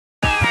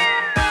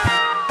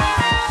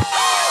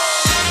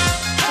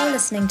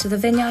listening to the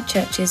Vineyard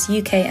Church's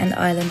UK and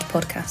Ireland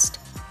podcast.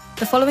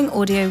 The following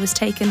audio was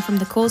taken from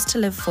the Cause to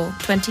Live For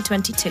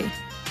 2022,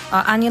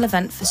 our annual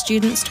event for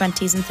students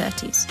 20s and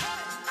 30s.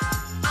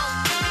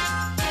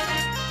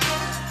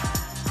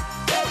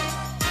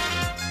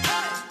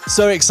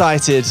 So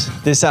excited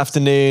this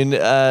afternoon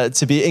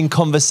to be in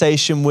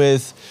conversation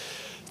with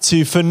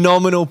two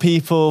phenomenal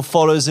people,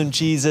 followers of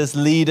Jesus,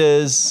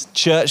 leaders,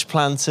 church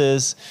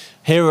planters,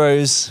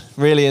 heroes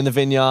really in the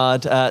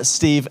Vineyard,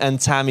 Steve and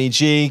Tammy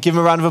G. Give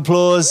them a round of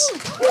applause.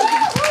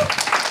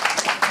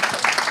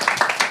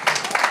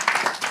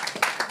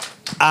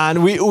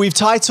 And we've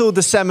titled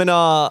the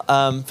seminar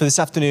for this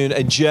afternoon,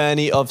 A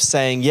Journey of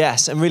Saying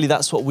Yes. And really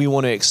that's what we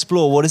want to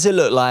explore. What does it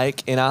look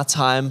like in our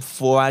time,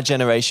 for our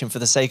generation, for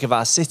the sake of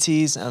our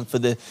cities and for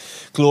the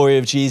glory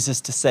of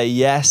Jesus, to say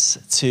yes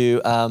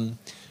to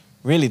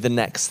really the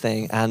next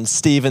thing? And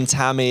Steve and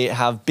Tammy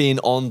have been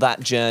on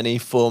that journey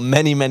for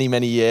many, many,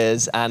 many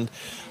years. And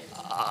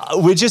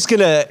we're just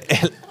going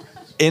to,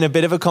 in a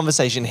bit of a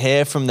conversation,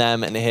 hear from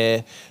them and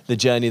hear the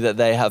journey that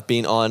they have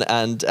been on.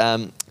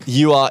 And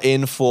you are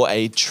in for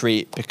a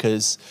treat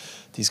because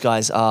these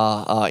guys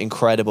are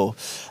incredible.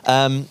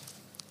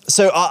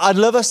 So I'd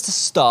love us to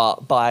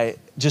start by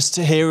just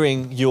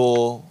hearing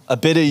a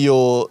bit of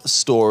your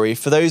story.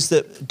 For those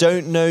that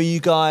don't know you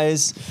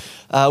guys,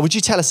 would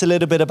you tell us a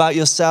little bit about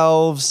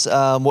yourselves,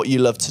 what you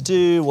love to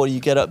do, what you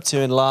get up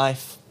to in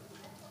life?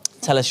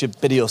 Tell us a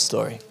bit of your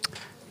story.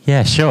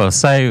 Yeah, sure.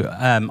 So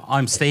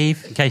I'm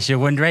Steve, in case you're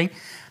wondering.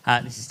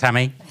 This is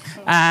Tammy.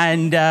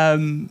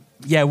 And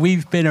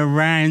we've been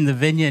around the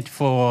Vineyard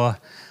for,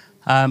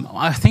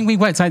 I think we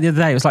worked out the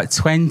other day, it was like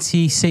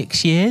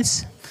 26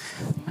 years,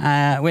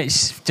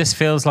 which just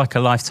feels like a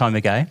lifetime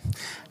ago.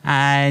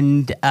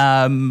 And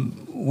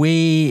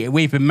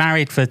we've been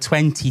married for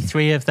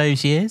 23 of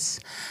those years.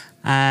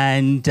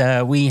 And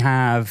we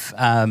have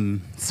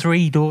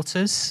 3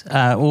 daughters,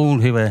 all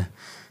who are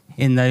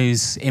in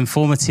those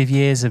informative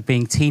years of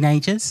being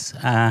teenagers,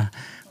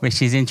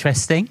 which is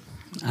interesting.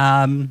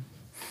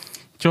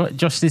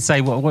 Josh did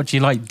say, what do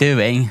you like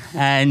doing?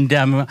 And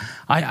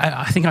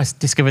I think I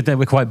discovered that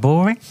we're quite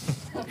boring.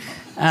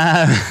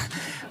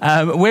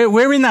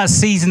 We're in that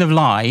season of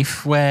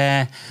life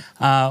where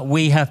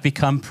we have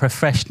become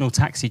professional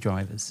taxi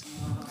drivers.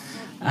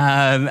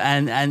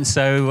 And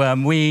so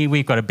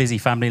we've got a busy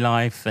family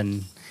life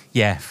and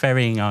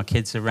ferrying our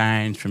kids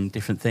around from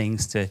different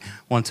things to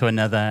one to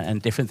another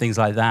and different things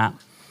like that.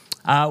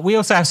 We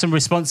also have some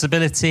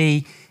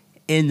responsibility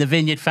in the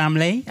Vineyard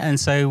family, and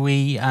so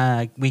we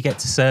get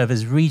to serve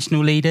as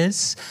regional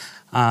leaders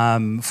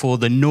for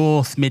the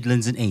North,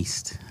 Midlands and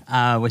East,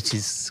 which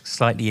is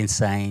slightly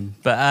insane.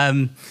 But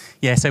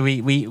so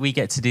we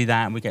get to do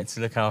that, and we get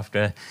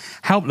to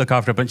help look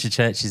after a bunch of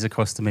churches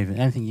across the movement.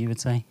 Anything you would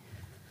say?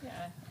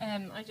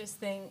 I just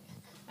think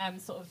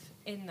sort of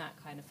in that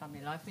kind of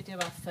family life, we do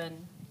have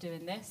fun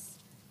doing this.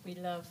 We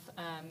love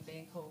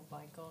being called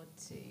by God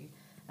to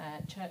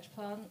church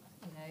plant.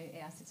 You know,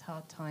 it has its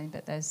hard time,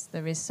 but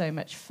there is so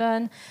much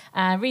fun.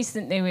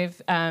 Recently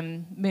we've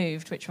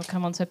moved, which we'll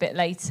come on to a bit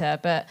later,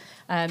 but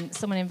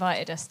someone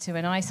invited us to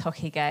an ice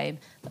hockey game.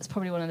 That's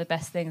probably one of the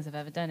best things I've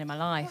ever done in my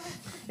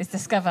life, is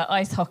discover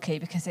ice hockey,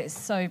 because it's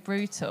so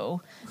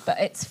brutal, but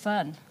it's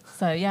fun.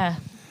 So, yeah.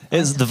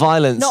 It's the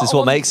violence is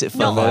what makes it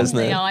fun, though, isn't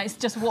it? Not on the ice,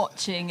 just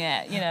watching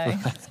it,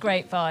 It's a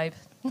great vibe.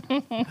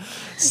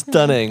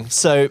 Stunning.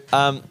 So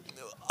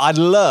I'd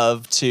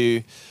love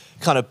to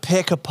kind of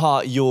pick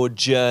apart your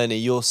journey,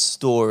 your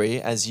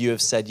story, as you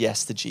have said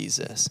yes to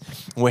Jesus.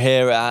 We're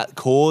here at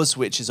Cause,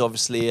 which is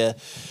obviously a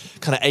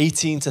kind of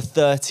 18 to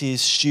 30s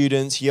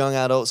students, young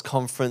adults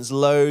conference,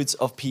 loads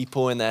of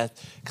people in their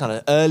kind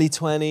of early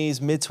 20s,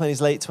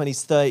 mid-20s, late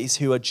 20s, 30s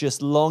who are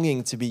just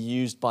longing to be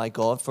used by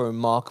God for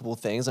remarkable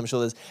things. I'm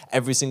sure there's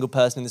every single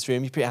person in this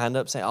room. You put your hand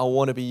up, say, I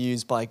want to be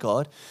used by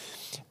God.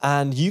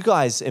 And you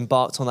guys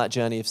embarked on that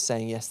journey of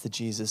saying yes to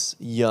Jesus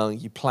young.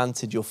 You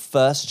planted your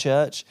first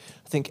church,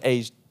 I think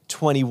aged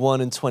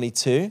 21 and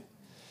 22.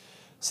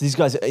 So these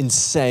guys are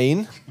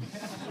insane.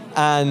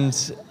 And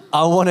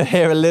I want to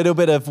hear a little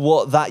bit of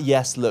what that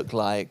yes looked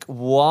like.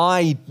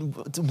 Why?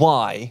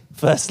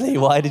 Firstly,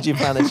 why did you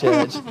plant a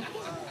church?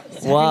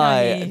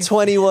 Why?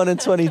 21 and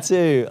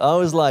 22. I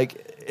was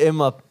like in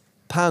my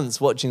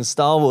pants watching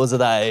Star Wars at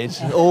that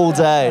age all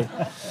day.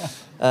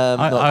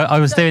 I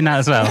was doing that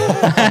as well.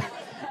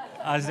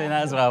 I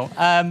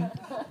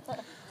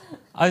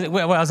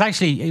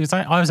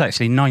was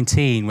actually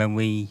 19 when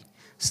we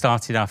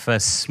started our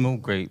first small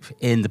group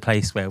in the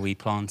place where we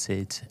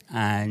planted,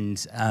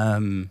 and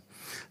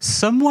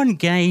someone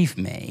gave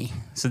me,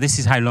 so this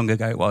is how long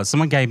ago it was,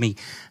 someone gave me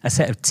a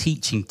set of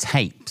teaching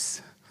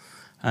tapes.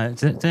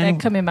 They're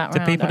coming back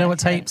round. Do people know what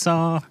tapes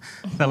are?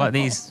 They're like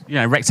these,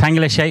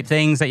 rectangular shaped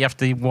things that you have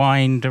to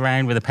wind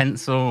around with a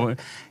pencil,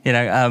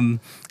 someone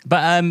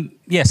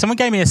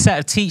gave me a set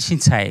of teaching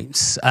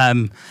tapes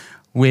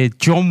with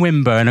John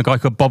Wimber and a guy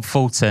called Bob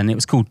Fulton. It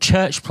was called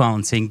Church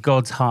Planting,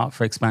 God's Heart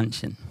for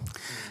Expansion.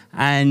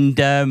 And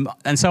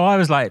so I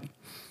was like,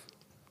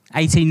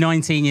 18,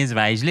 19 years of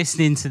age,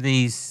 listening to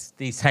these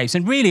tapes.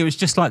 And really, it was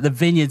just like the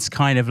Vineyard's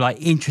kind of like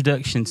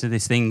introduction to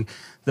this thing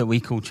that we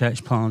call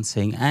church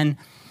planting. And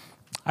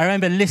I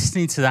remember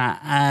listening to that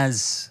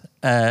as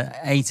an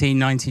 18,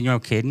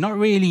 19-year-old kid, not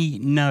really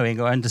knowing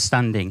or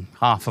understanding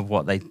half of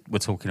what they were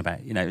talking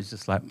about. You know, it was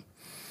just like,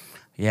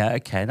 yeah,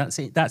 okay, that's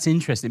it. That's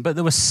interesting. But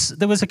there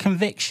was a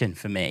conviction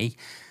for me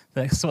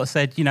that sort of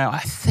said, you know, I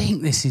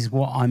think this is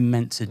what I'm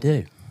meant to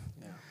do.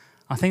 Yeah.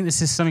 I think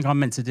this is something I'm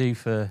meant to do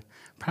for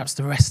perhaps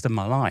the rest of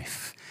my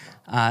life,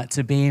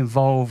 to be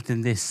involved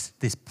in this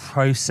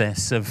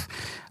process of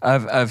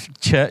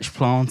church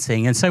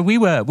planting. And so we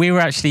were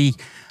actually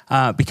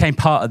became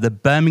part of the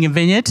Birmingham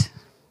Vineyard.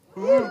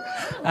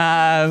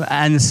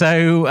 And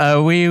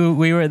so we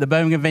were at the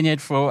Birmingham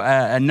Vineyard for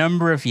a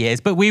number of years,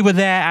 but we were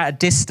there at a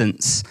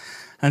distance.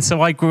 And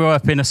so I grew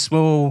up in a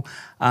small,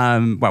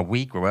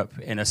 we grew up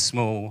in a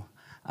small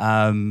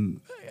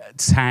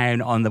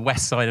town on the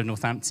west side of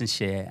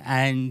Northamptonshire.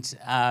 And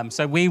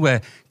so we were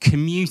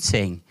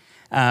commuting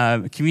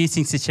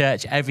to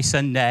church every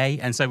Sunday.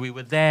 And so we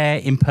were there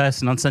in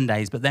person on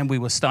Sundays, but then we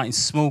were starting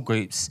small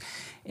groups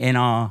in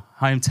our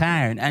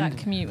hometown. And that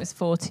commute was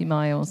 40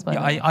 miles. By the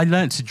way. I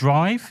learned to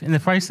drive in the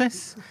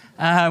process,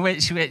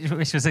 which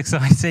was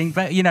exciting.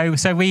 But you know,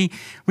 so we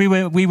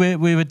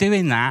were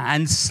doing that,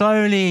 and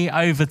slowly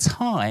over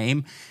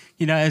time,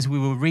 you know, as we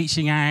were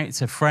reaching out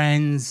to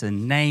friends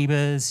and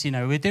neighbours, you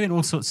know, we're doing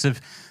all sorts of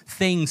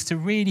things to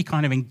really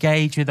kind of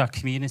engage with our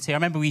community. I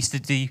remember we used to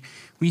do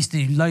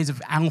loads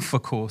of Alpha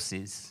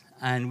courses.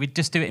 And we'd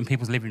just do it in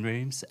people's living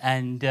rooms.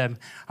 And I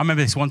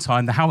remember this one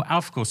time, the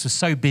Alpha course was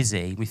so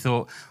busy, we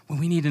thought, well,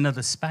 we need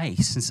another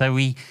space. And so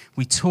we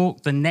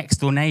talked the next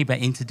door neighbour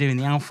into doing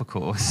the Alpha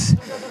course.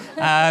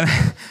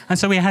 And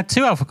so we had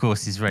 2 Alpha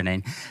courses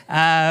running.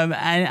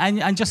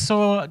 And just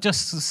saw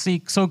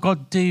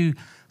God do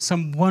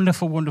some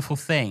wonderful, wonderful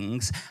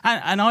things.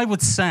 And I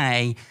would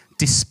say,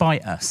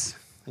 despite us,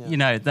 you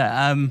know,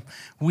 that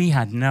we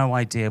had no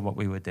idea what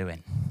we were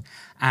doing.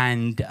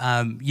 And,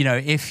 you know,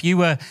 if you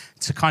were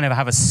to kind of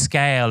have a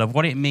scale of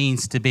what it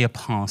means to be a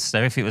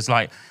pastor, if it was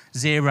like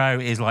 0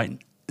 is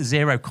like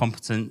 0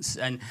 competence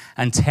and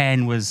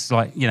 10 was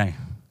like, you know,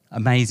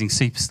 amazing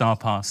superstar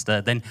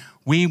pastor, then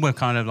we were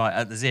kind of like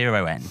at the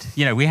 0 end.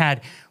 You know, we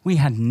had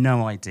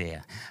no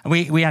idea.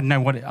 We had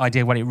no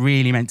idea what it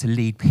really meant to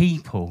lead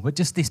people, but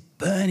just this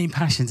burning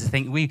passion to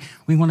think we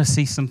want to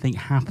see something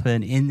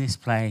happen in this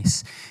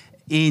place,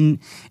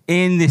 in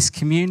this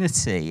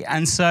community.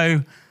 And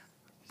so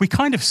we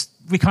kind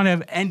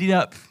of ended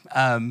up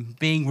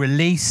being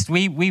released.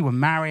 We were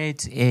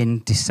married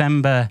in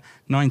December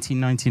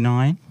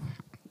 1999,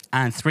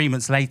 and 3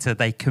 months later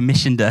they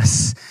commissioned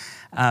us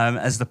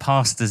as the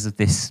pastors of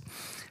this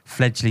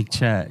fledgling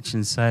church.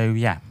 And so,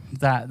 yeah,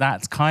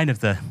 that's kind of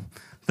the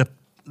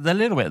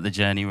little bit of the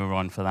journey we're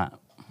on for that.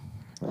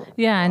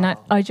 Yeah, and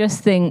I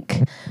just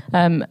think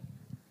a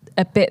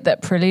bit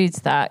that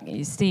preludes that.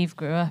 Steve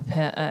grew up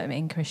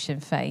in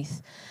Christian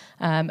faith.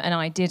 And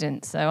I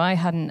didn't. So I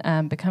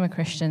hadn't become a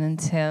Christian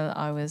until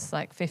I was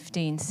like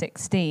 15,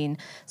 16.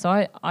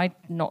 So I'd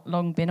not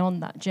long been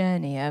on that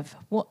journey of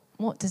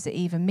what does it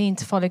even mean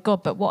to follow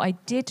God? But what I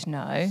did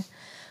know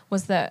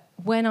was that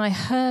when I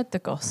heard the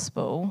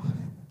gospel,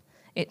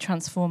 it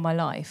transformed my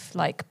life,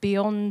 like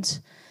beyond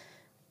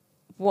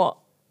what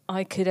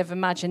I could have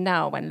imagined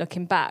now when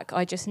looking back.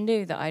 I just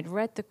knew that I'd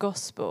read the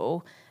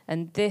gospel,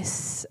 and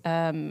this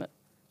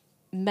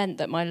meant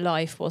that my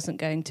life wasn't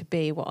going to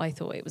be what I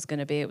thought it was going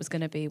to be. It was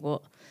going to be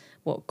what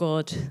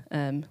God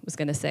was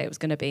going to say it was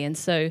going to be. And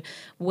so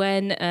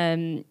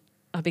when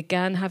I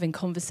began having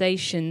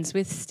conversations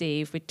with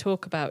Steve, we'd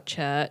talk about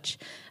church.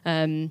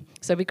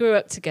 So we grew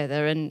up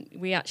together, and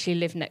we actually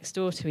lived next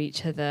door to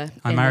each other.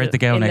 I married the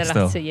girl next door. In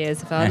the latter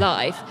years of our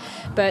life.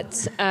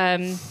 But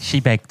she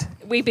begged.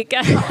 We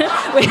began...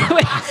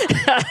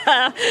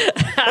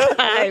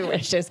 I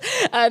wishes.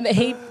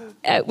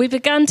 We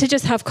began to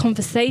just have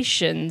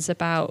conversations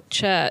about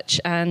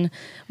church and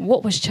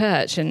what was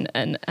church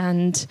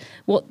and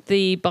what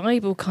the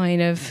Bible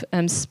kind of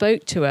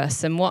spoke to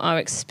us and what our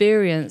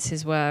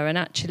experiences were, and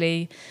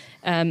actually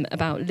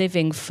about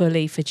living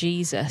fully for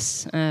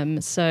Jesus.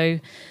 So,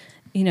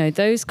 you know,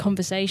 those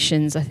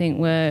conversations I think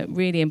were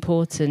really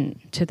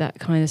important to that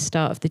kind of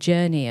start of the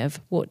journey of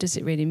what does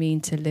it really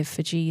mean to live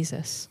for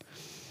Jesus.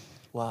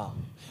 Wow.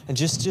 And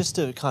just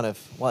to kind of,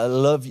 well, I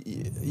love,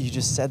 you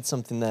just said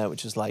something there,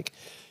 which was like,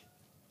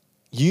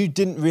 you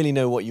didn't really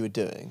know what you were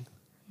doing,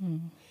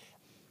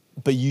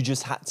 but you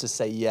just had to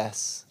say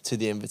yes to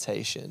the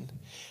invitation.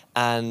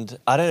 And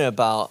I don't know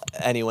about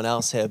anyone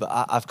else here, but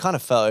I've kind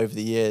of felt over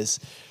the years,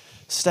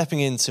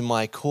 stepping into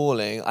my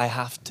calling, I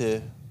have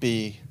to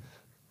be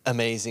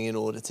amazing in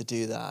order to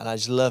do that. And I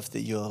just love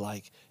that you're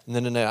like,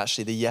 no,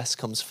 actually the yes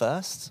comes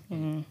first.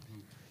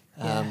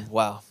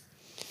 Wow.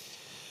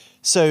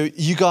 So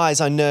you guys,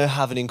 I know,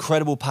 have an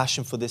incredible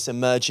passion for this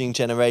emerging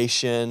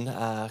generation,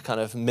 kind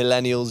of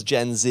millennials,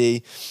 Gen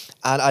Z.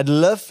 And I'd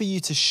love for you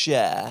to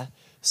share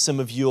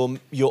some of your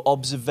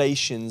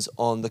observations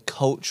on the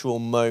cultural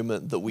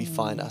moment that we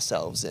find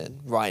ourselves in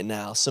right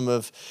now.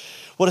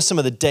 What are some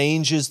of the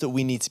dangers that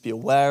we need to be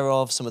aware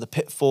of, some of the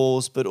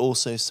pitfalls, but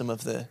also some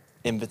of the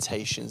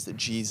invitations that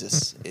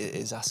Jesus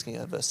is asking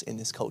of us in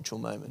this cultural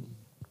moment?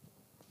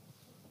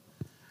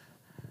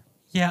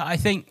 Yeah, I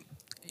think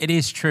it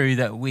is true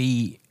that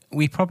we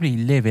probably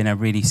live in a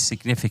really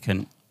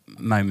significant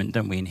moment,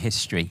 don't we, in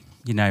history?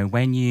 You know,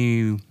 when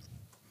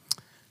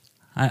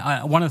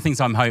one of the things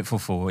I'm hopeful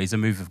for is a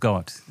move of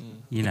God.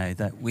 You know,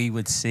 that we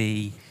would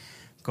see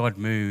God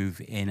move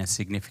in a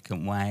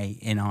significant way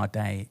in our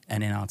day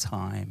and in our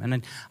time. And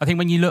then I think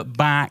when you look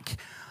back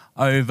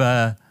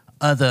over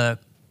other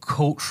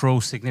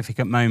cultural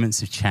significant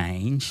moments of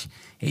change,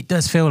 it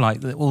does feel like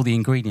that all the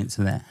ingredients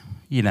are there,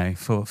 you know,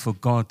 for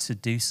God to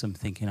do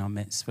something in our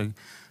midst,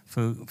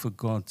 for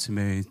God to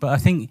move. But I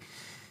think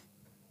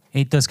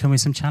it does come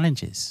with some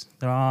challenges.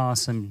 There are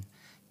some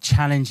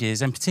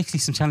challenges, and particularly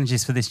some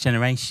challenges for this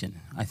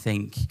generation, I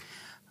think,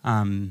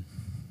 that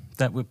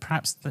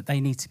they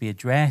need to be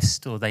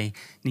addressed, or they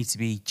need to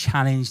be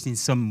challenged in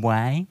some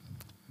way.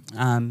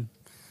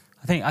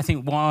 I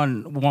think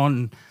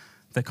one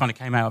that kind of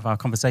came out of our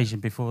conversation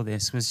before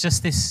this was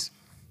just this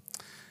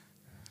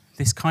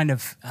kind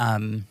of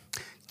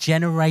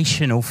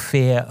generational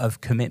fear of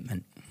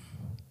commitment.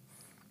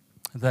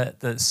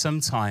 That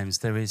sometimes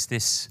there is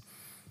this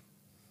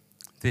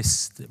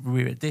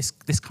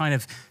kind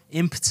of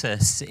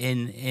impetus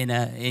in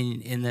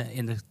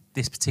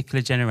this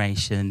particular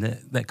generation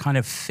that kind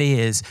of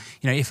fears,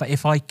 you know,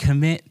 if I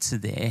commit to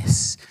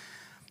this,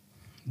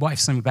 what if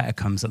something better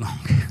comes along?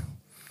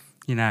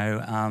 You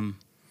know,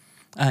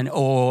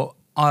 or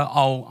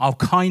I'll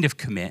kind of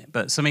commit,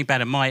 but something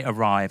better might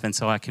arrive, and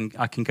so I can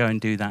go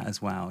and do that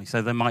as well.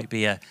 So there might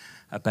be a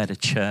better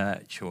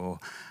church or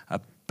a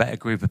better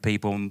group of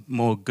people,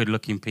 more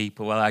good-looking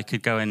people. Well, I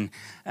could go and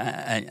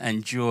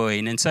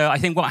join. And so I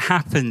think what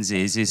happens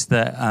is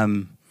that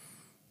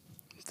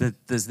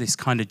there's this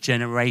kind of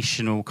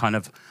generational kind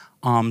of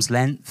arm's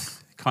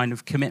length kind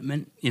of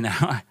commitment. You know,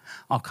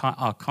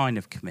 I'll kind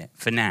of commit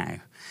for now,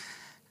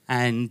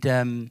 and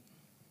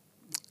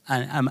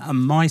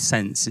my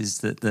sense is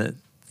that the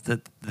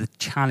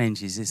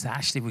challenge is that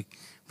actually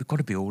we've got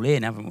to be all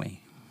in, haven't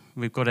we?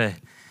 We've got to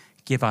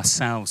give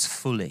ourselves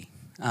fully.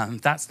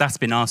 That's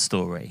been our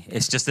story.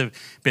 It's just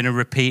been a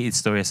repeated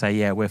story. I say,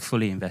 yeah, we're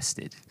fully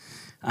invested.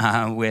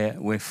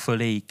 We're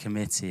fully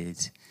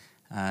committed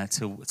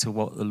to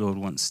what the Lord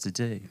wants to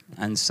do.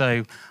 And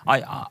so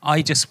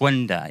I just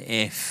wonder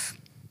if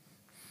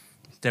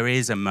there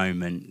is a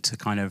moment to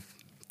kind of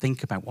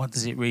think about, what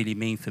does it really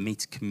mean for me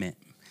to commit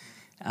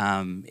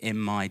in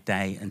my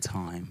day and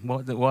time?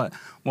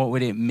 What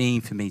would it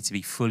mean for me to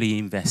be fully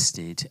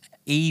invested,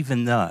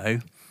 even though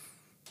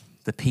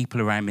the people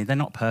around me, they're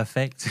not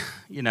perfect,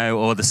 you know,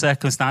 or the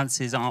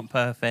circumstances aren't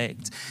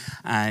perfect,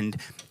 and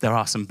there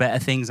are some better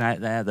things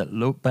out there that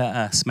look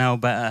better, smell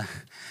better,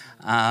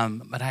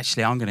 but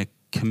actually I'm going to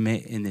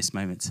commit in this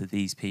moment to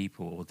these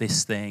people, or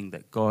this thing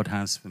that God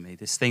has for me,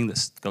 this thing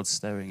that God's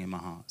stirring in my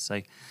heart.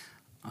 So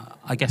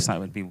I guess that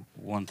would be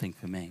one thing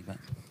for me. But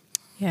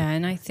yeah,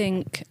 and I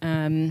think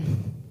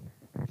in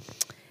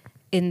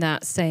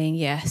that saying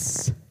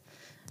yes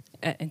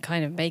and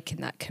kind of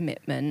making that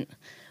commitment,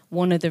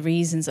 one of the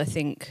reasons I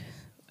think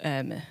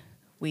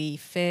we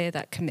fear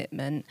that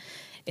commitment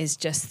is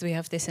just we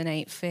have this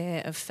innate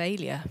fear of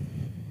failure.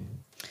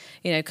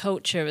 You know,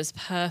 culture has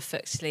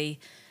perfectly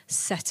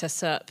set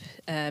us up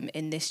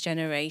in this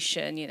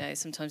generation. You know,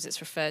 sometimes it's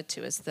referred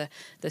to as the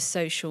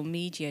social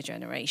media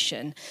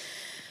generation,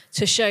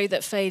 to show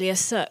that failure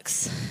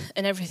sucks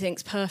and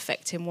everything's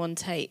perfect in one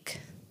take.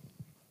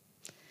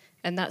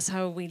 And that's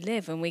how we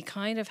live. And we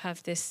kind of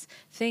have this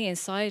thing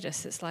inside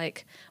us that's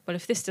like, well,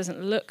 if this doesn't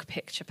look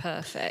picture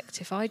perfect,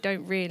 if I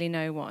don't really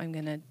know what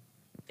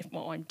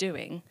I'm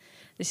doing,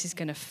 this is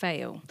going to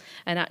fail.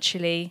 And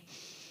actually,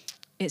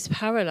 it's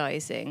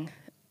paralyzing.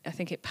 I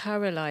think it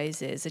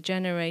paralyzes a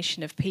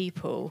generation of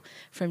people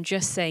from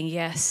just saying,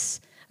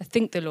 yes, I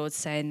think the Lord's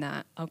saying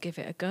that, I'll give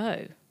it a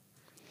go.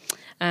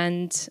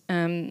 And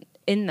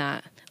in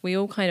that, we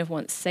all kind of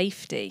want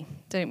safety,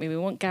 don't we? We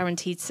want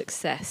guaranteed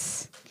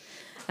success.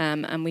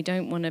 And we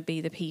don't want to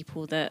be the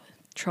people that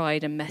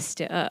tried and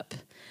messed it up.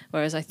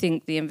 Whereas I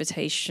think the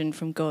invitation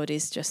from God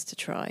is just to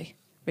try,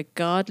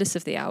 regardless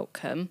of the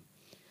outcome.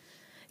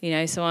 You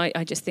know, so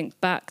I just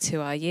think back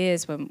to our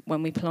years when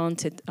we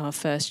planted our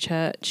first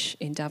church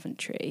in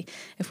Daventry.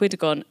 If we'd have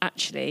gone,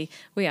 actually,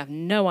 we have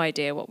no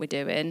idea what we're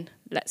doing,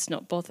 let's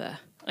not bother.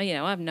 You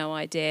know, I have no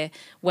idea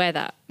where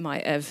that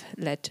might have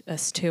led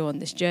us to on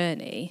this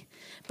journey.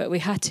 But we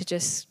had to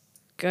just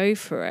go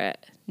for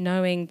it,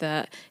 knowing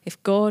that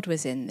if God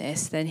was in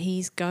this, then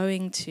he's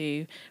going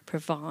to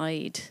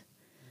provide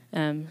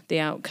the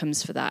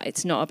outcomes for that.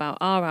 It's not about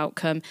our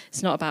outcome.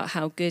 It's not about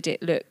how good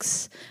it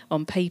looks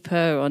on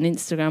paper or on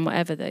Instagram,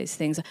 whatever those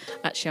things.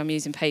 Actually, I'm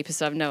using paper,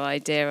 so I have no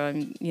idea.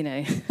 I'm, you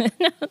know,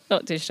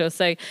 not too sure.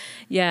 So,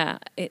 yeah,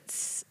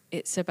 it's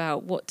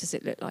about what does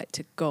it look like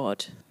to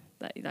God,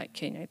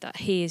 like you know, that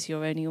he is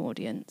your only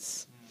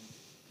audience.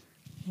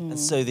 And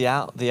so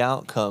the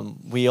outcome,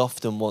 we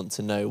often want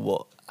to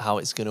know how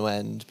it's going to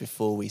end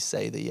before we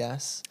say the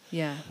yes.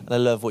 Yeah. And I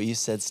love what you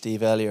said,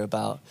 Steve, earlier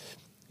about,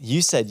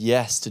 you said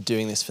yes to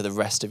doing this for the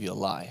rest of your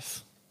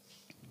life.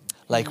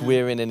 Like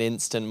we're in an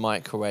instant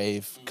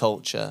microwave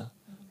culture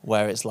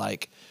where it's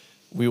like,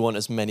 we want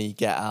as many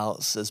get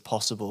outs as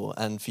possible.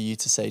 And for you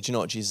to say, do you know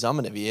what, Jesus, I'm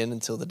going to be in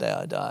until the day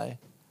I die.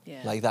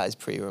 Yeah. Like that is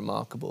pretty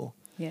remarkable.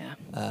 Yeah.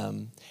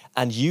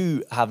 And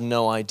you have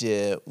no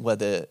idea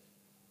whether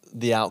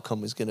the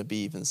outcome was going to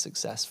be even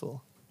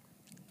successful.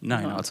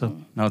 No, not at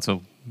all.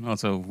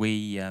 Not at all.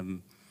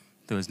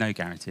 There was no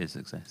guarantee of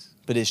success.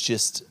 But it's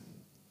just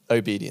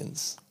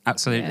obedience.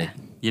 Absolutely. Yeah.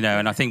 You know,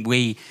 and I think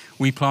we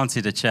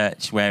planted a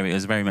church where it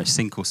was very much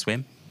sink or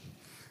swim.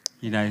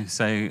 You know,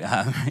 so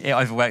it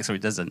either works or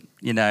it doesn't.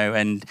 You know,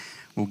 and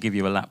we'll give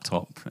you a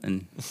laptop,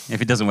 and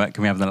if it doesn't work,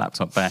 can we have the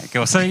laptop back?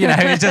 Or so, you know,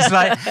 it's just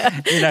like,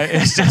 you know,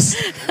 it's just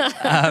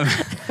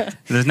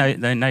there's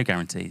no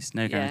guarantees,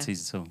 no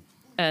guarantees at all.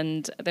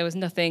 And there was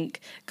nothing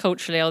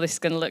culturally, this is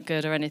going to look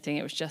good or anything.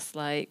 It was just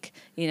like,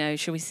 you know,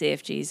 should we see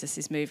if Jesus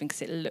is moving?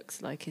 Because it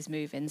looks like he's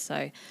moving.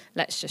 So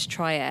let's just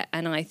try it.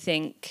 And I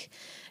think,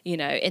 you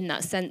know, in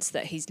that sense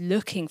that he's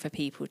looking for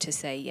people to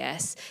say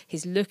yes.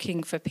 He's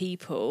looking for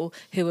people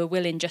who are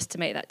willing just to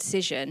make that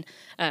decision.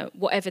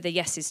 Whatever the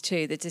yes is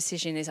to, the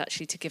decision is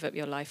actually to give up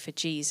your life for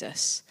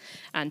Jesus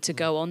and to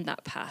go on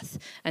that path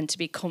and to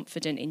be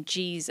confident in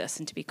Jesus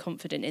and to be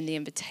confident in the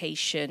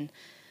invitation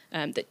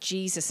that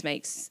Jesus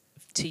makes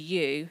to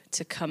you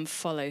to come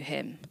follow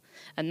him.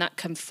 And that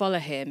come follow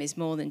him is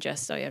more than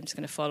just, I'm just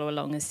going to follow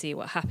along and see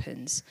what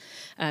happens.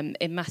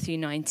 In Matthew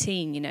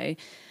 19, you know,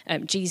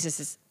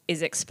 Jesus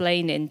is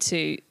explaining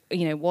to,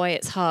 you know, why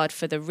it's hard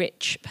for the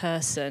rich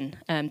person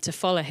to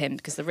follow him,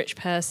 because the rich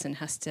person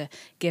has to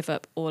give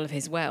up all of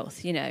his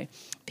wealth. You know,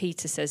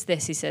 Peter says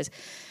this, he says,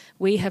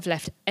 we have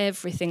left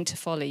everything to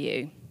follow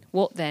you.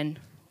 What then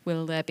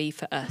will there be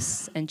for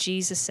us? And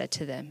Jesus said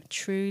to them,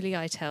 truly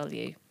I tell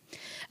you,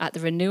 at the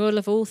renewal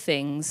of all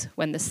things,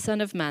 when the Son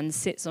of Man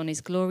sits on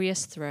his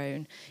glorious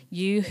throne,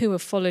 you who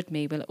have followed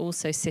me will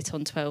also sit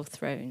on 12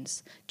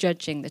 thrones,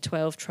 judging the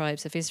 12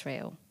 tribes of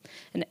Israel.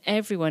 And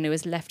everyone who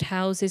has left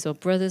houses or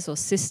brothers or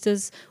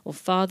sisters or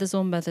fathers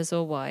or mothers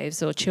or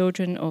wives or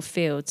children or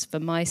fields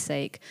for my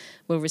sake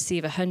will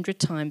receive 100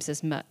 times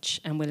as much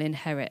and will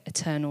inherit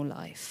eternal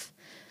life.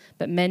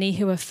 But many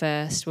who are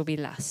first will be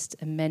last,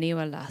 and many who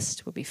are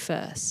last will be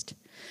first.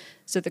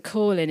 So the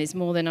calling is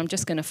more than I'm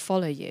just going to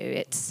follow you.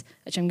 It's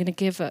actually I'm going to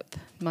give up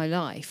my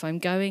life. I'm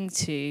going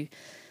to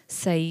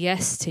say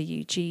yes to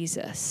you,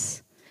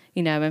 Jesus.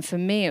 You know, and for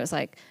me, it was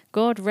like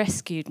God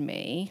rescued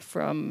me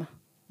from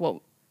what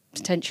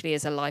potentially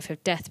is a life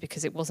of death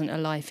because it wasn't a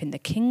life in the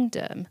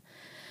kingdom.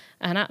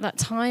 And at that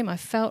time, I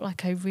felt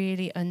like I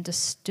really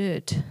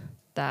understood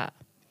that.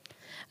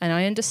 And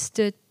I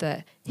understood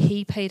that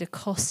he paid a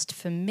cost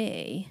for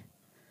me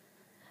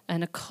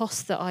and a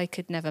cost that I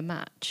could never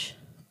match.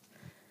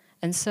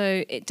 And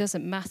so it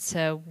doesn't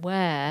matter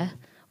where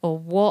or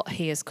what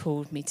he has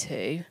called me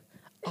to,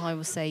 I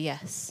will say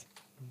yes.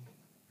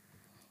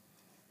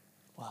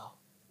 Wow.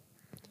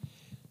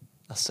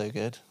 That's so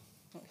good.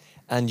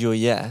 And your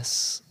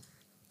yes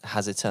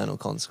has eternal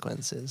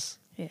consequences.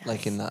 Yes.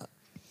 Like in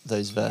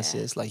those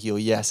verses, like your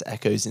yes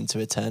echoes into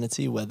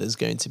eternity where there's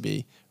going to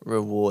be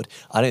reward.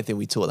 I don't think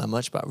we talk that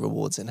much about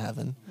rewards in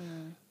heaven,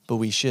 but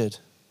we should.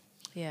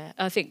 Yeah,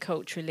 I think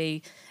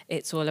culturally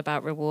it's all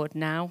about reward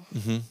now.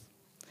 Mm-hmm.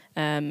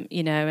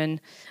 You know,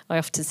 and I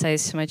often say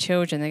this to my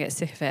children, they get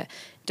sick of it.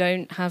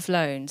 Don't have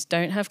loans,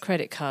 don't have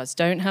credit cards,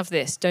 don't have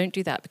this, don't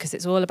do that, because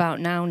it's all about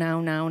now.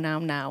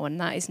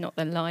 And that is not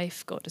the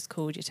life God has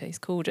called you to. He's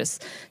called us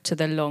to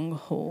the long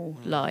haul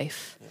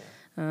life.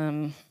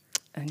 Yeah.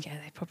 And yeah,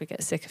 they probably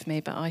get sick of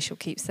me, but I shall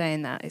keep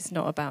saying that. It's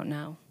not about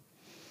now.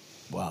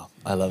 Wow,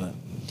 I love it.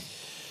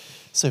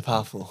 So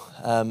powerful.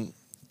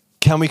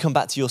 Can we come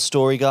back to your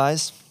story,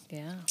 guys?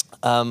 Yeah.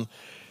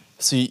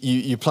 So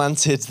you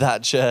planted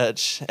that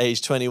church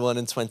age 21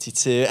 and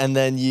 22, and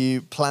then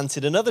you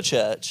planted another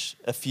church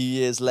a few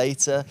years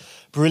later,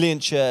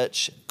 brilliant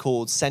church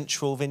called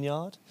Central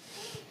Vineyard.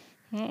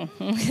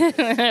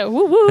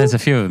 There's a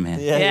few of them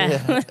here.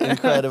 Yeah.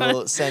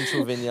 Incredible,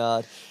 Central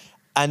Vineyard.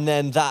 And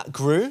then that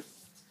grew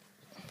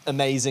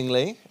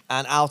amazingly,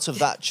 and out of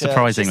that church...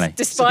 Surprisingly.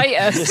 Despite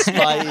us.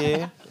 Despite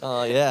you.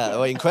 Oh, yeah,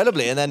 well,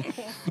 incredibly. And then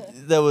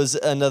there was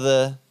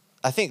another...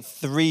 I think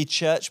 3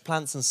 church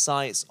plants and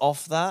sites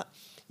off that.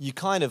 You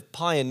kind of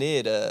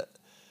pioneered a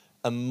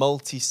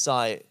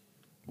multi-site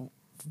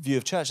view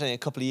of church. I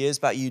think a couple of years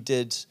back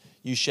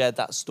you shared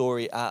that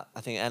story at,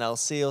 I think,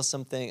 NLC or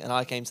something, and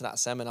I came to that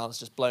seminar. I was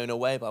just blown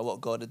away by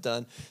what God had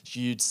done.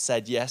 You'd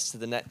said yes to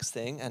the next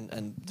thing,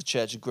 and the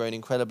church had grown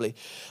incredibly.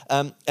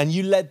 And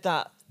you led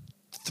that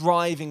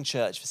thriving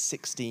church for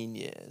 16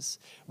 years.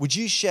 Would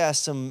you share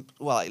some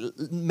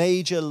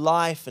major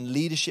life and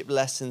leadership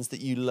lessons that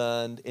you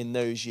learned in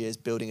those years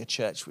building a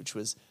church which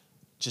was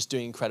just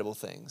doing incredible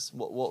things?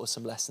 What were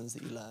some lessons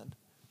that you learned?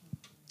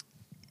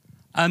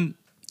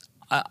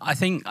 I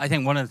think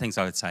one of the things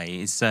I would say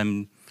is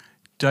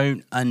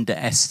don't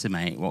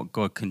underestimate what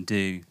God can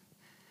do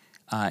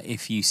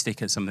if you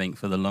stick at something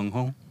for the long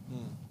haul.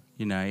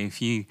 You know,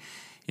 if you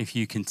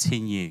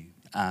continue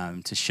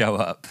to show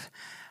up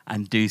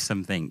and do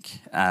something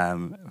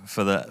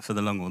for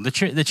the long haul.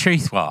 The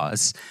truth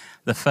was,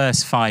 the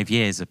first 5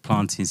 years of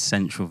planting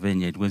Central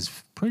Vineyard was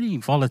pretty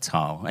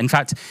volatile. In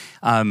fact,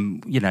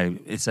 you know,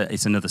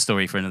 it's another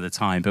story for another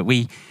time. But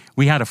we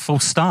had a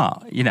false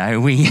start. You know,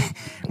 we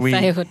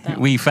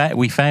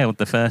failed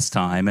the first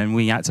time, and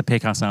we had to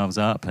pick ourselves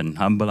up and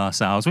humble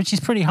ourselves, which is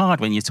pretty hard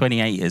when you're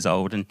 28 years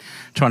old and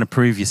trying to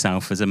prove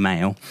yourself as a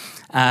male.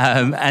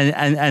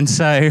 And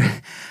so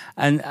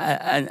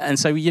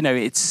you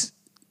know,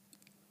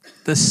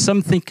 there's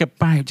something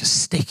about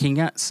just sticking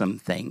at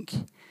something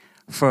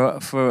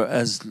for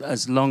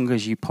as long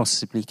as you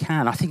possibly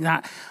can. I think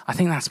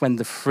that's when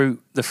the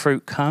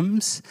fruit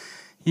comes,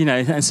 you know.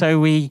 And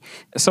so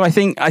I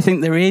think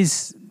there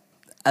is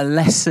a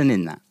lesson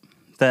in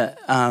that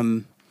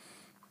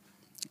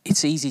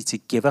it's easy to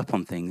give up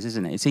on things,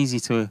 isn't it? It's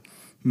easy to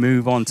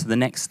move on to the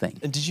next thing.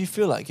 And did you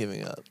feel like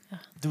giving up?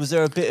 Was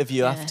there a bit of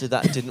you after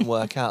that didn't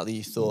work out that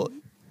you thought,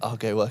 I'll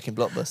go work in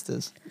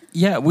Blockbusters?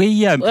 Yeah,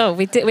 well,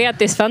 we did. We had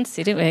this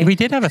fantasy, didn't we? We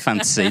did have a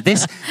fantasy.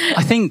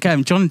 I think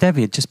John and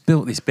Debbie had just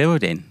built this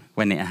building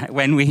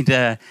when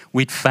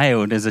we'd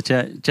failed as a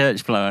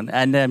church plant,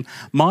 and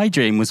my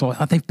dream was, well,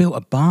 they've built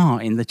a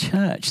bar in the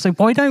church, so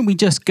why don't we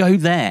just go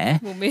there?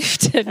 We'll move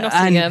to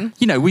Nottingham. And,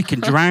 you know, we can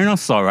drown our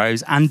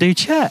sorrows and do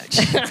church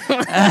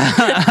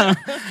without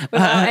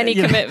any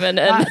commitment.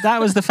 That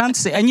was the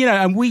fantasy, and you know,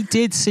 and we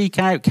did seek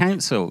out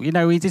counsel. You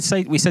know, we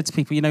said to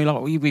people, you know,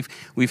 like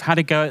we've had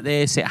a go at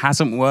this, it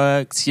hasn't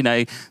worked. You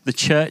know, the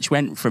church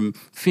went from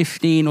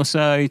 15 or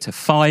so to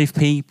 5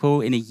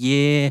 people in a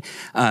year.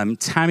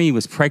 Tammy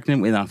was pregnant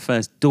with our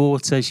first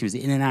daughter. She was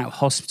in and out of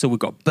hospital. We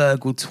got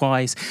burgled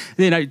twice.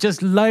 You know,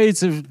 just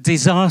loads of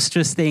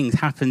disastrous things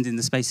happened in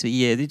the space of a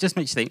year. It just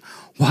makes you think,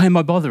 why am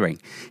I bothering?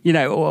 You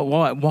know, or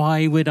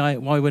why would I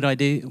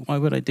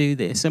do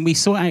this? And we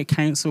sought out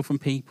counsel from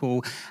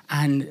people,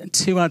 and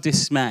to our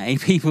dismay,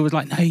 people were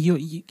like, no,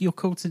 you're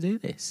called to do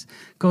this.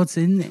 God's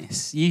in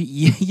this.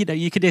 You know,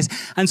 you could do this.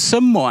 And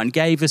someone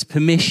gave us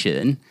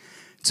permission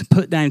to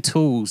put down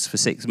tools for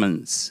 6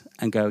 months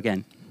and go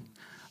again.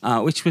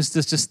 Which was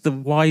just the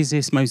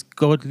wisest, most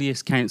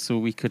godliest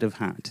counsel we could have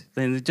had.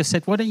 Then they just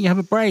said, why don't you have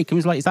a break? And it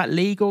was like, is that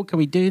legal? Can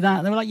we do that?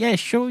 And they were like, yeah,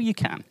 sure you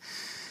can.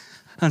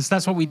 And so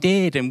that's what we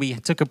did. And we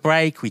took a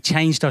break. We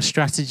changed our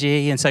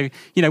strategy. And so,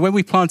 you know, when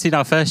we planted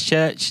our first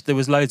church, there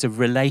was loads of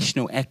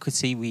relational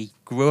equity. We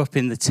grew up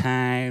in the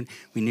town.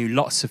 We knew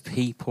lots of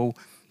people.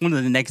 One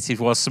of the negatives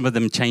was some of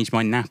them changed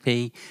my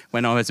nappy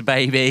when I was a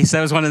baby. So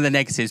that was one of the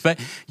negatives. But,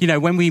 you know,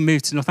 when we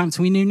moved to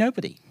Northampton, we knew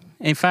nobody.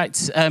 In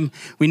fact,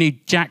 we knew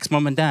Jack's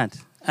mum and dad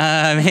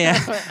here,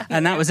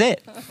 and that was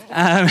it.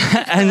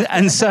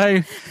 And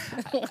so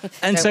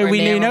we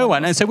knew no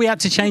one. And so we had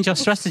to change our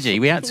strategy.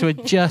 We had to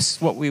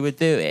adjust what we were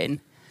doing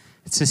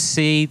to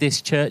see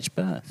this church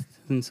birth.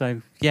 And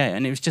so, yeah,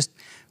 and it was just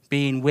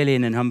being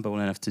willing and humble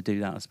enough to do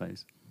that, I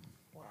suppose.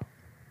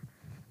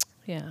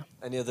 Yeah.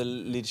 Any other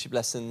leadership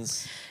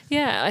lessons?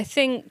 Yeah, I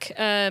think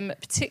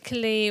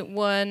particularly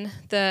one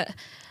that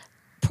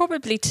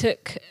probably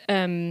took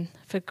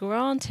for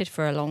granted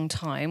for a long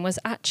time was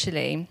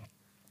actually,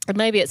 and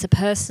maybe it's a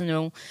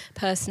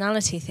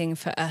personality thing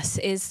for us,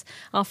 is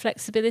our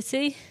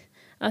flexibility.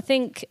 I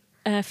think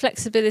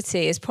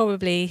flexibility is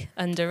probably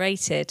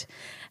underrated.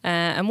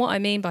 And what I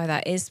mean by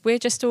that is we're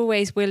just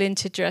always willing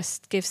to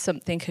just give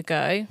something a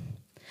go.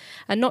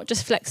 And not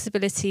just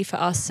flexibility for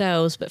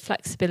ourselves, but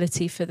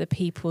flexibility for the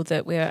people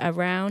that we're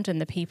around and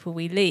the people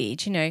we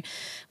lead. You know,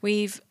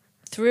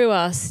 through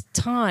our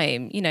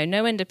time, you know,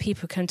 no end of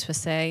people come to us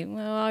say,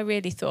 well, I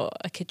really thought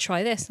I could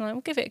try this. And I'm like,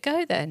 well, give it a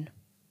go then.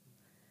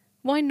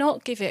 Why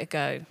not give it a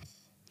go?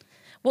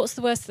 What's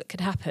the worst that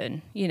could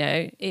happen? You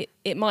know,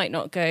 it might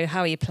not go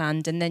how you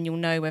planned, and then you'll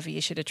know whether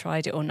you should have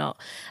tried it or not.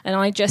 And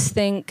I just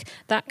think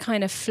that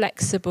kind of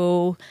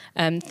flexible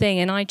thing,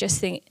 and I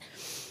just think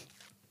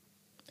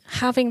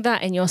having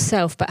that in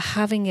yourself, but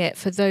having it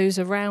for those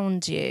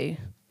around you,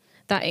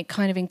 that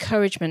kind of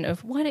encouragement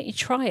of, why don't you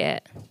try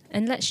it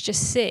and let's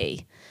just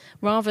see,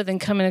 rather than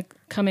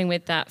coming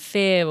with that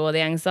fear or the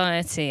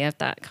anxiety of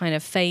that kind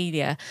of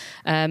failure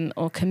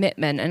or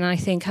commitment. And I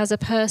think as a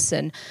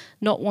person,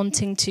 not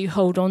wanting to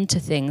hold on to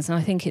things, and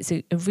I think it's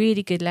a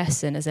really good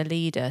lesson as a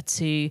leader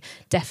to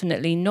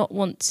definitely not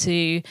want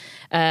to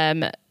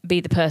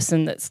be the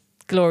person that's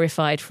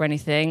glorified for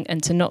anything,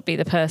 and to not be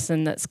the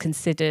person that's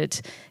considered,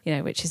 you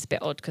know, which is a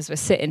bit odd because we're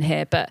sitting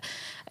here, but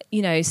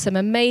you know, some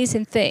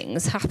amazing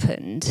things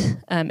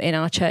happened in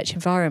our church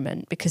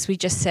environment because we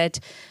just said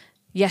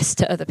yes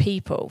to other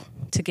people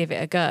to give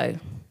it a go.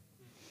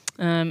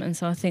 And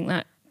so I think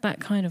that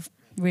kind of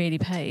really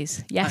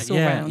pays. Yes, all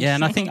round. Yeah,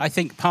 and I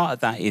think part of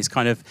that is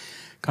kind of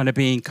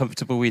being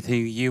comfortable with who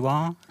you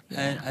are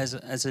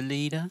as a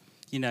leader,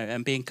 you know,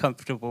 and being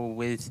comfortable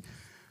with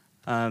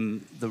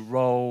the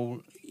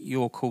role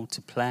you're called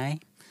to play.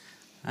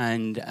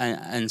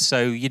 And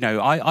so, you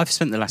know, I've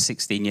spent the last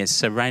 16 years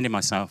surrounding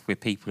myself with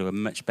people who are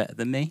much better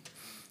than me,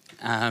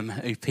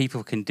 who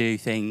people can do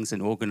things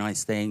and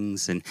organise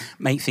things and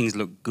make things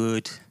look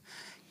good,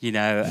 you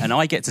know, and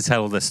I get to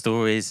tell all the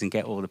stories and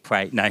get all the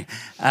praise. No,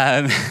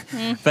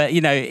 but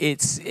you know,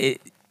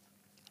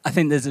 I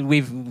think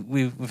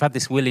we've had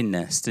this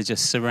willingness to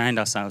just surround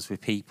ourselves with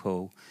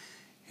people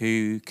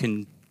who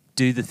can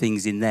do the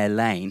things in their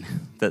lane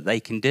that they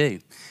can do,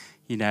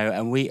 you know,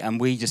 and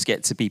we just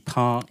get to be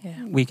part.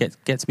 Yeah. We get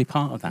to be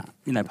part of that,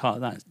 you know, part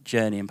of that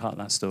journey and part of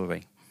that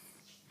story.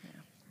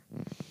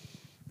 Yeah.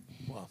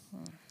 Wow.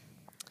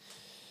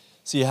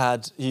 So you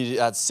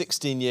had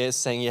 16 years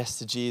saying yes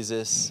to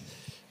Jesus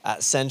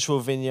at Central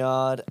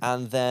Vineyard,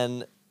 and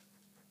then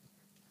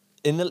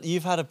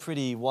you've had a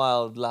pretty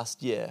wild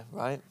last year,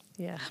 right?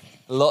 Yeah.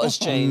 A lot has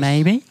changed.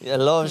 Maybe. A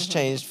lot has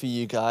changed for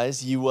you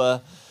guys. You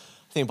were,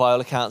 I think by all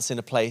accounts, in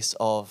a place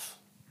of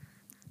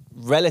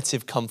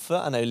relative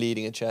comfort. I know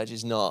leading a church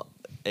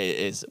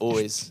is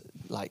always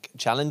like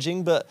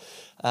challenging, but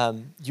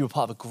you were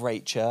part of a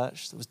great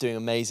church that was doing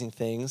amazing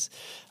things.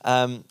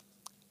 And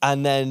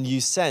then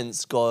you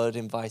sense God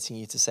inviting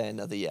you to say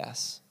another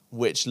yes,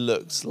 which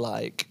looks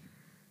like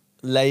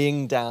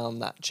laying down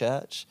that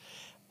church.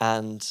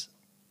 And,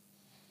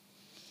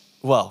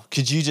 well,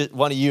 could you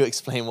why don't you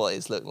explain what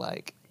it's looked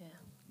like?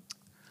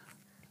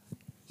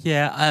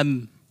 Yeah,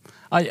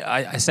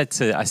 I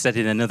said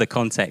in another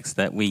context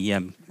that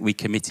we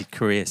committed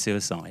career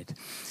suicide.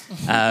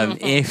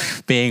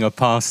 If being a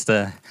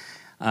pastor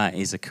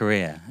is a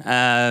career.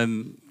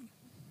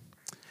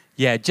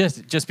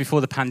 Just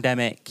before the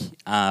pandemic,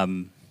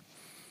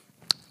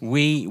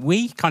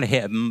 we kind of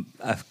hit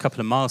a couple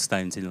of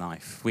milestones in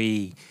life.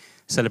 We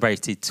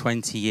celebrated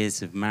 20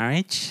 years of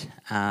marriage,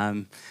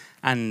 and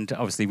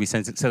obviously we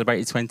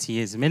celebrated 20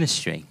 years of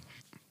ministry.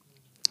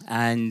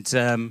 And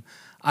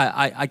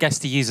I guess,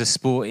 to use a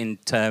sporting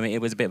term, it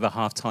was a bit of a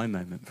half-time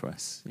moment for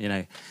us, you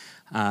know,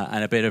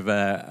 and a bit of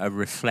a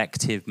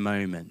reflective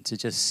moment to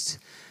just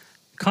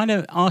kind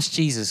of ask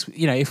Jesus,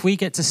 you know, if we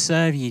get to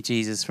serve you,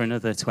 Jesus, for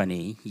another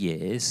 20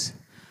 years,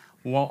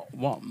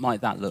 what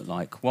might that look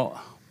like? What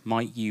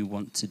might you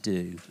want to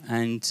do?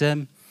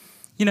 And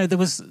you know, there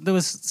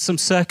was some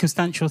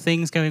circumstantial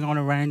things going on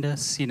around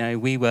us. You know,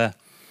 we were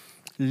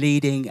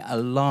leading a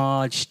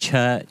large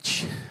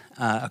church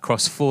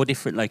across 4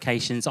 different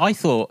locations. I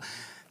thought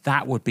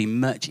that would be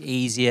much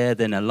easier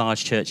than a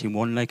large church in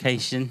one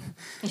location.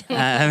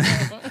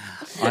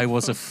 I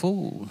was a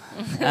fool.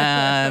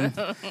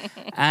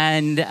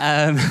 And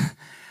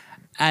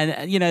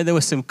you know, there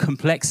were some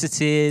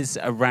complexities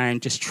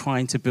around just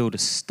trying to build a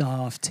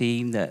staff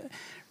team that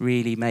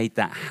really made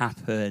that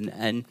happen.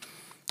 And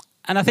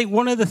I think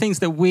one of the things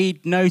that we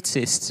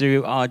noticed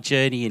through our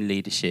journey in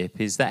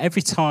leadership is that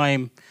every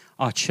time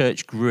our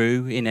church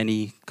grew in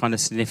any kind of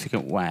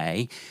significant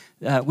way,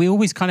 we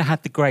always kind of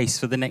had the grace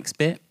for the next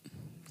bit.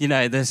 You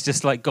know, there's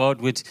just like God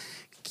would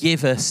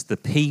give us the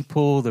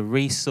people, the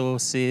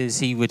resources.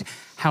 He would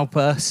help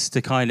us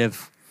to kind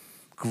of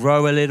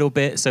grow a little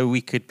bit so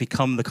we could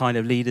become the kind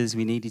of leaders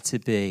we needed to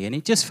be. And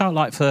it just felt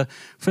like for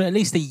at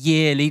least a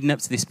year leading up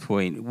to this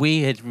point,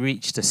 we had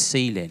reached a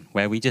ceiling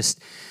where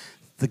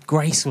the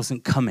grace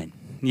wasn't coming.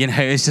 You know,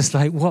 it's just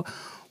like, what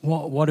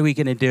are we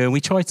going to do? And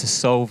we tried to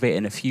solve it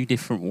in a few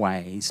different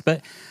ways.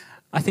 But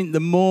I think the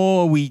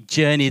more we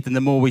journeyed and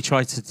the more we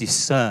tried to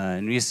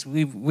discern,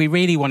 we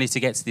really wanted to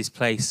get to this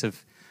place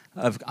of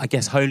I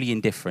guess, holy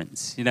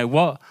indifference. You know,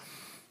 what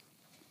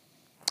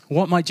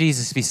might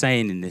Jesus be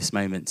saying in this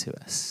moment to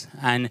us?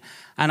 And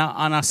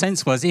our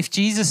sense was, if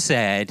Jesus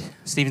said,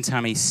 Stephen,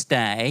 Tammy,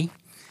 stay,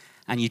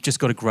 and you've just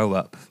got to grow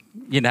up,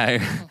 you know,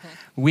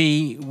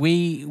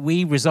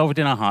 we resolved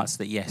in our hearts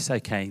that, yes,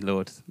 okay,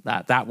 Lord,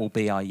 that will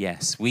be our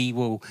yes. We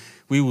will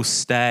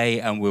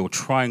stay and we'll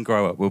try and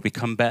grow up. We'll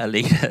become better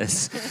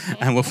leaders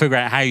and we'll figure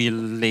out how you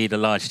lead a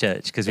large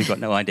church, because we've got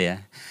no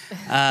idea.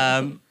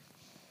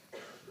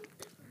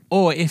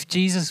 Or if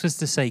Jesus was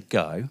to say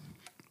go,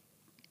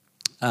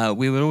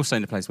 we were also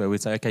in a place where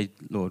we'd say, okay,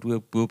 Lord,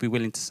 we'll be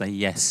willing to say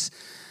yes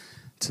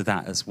to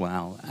that as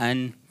well.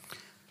 And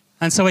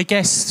so I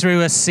guess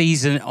through a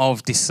season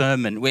of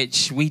discernment,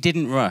 which we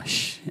didn't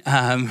rush,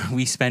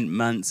 we spent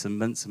months and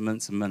months and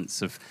months and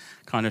months of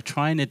kind of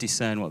trying to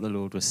discern what the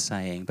Lord was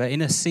saying. But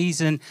in a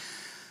season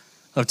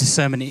of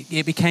discernment,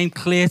 it became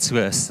clear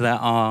to us that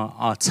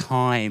our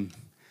time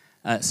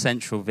at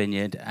Central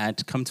Vineyard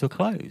had come to a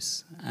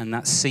close, and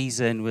that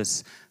season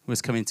was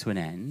coming to an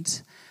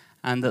end,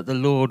 and that the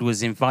Lord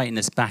was inviting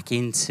us back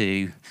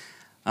into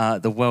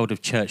the world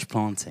of church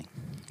planting.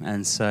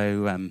 And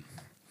so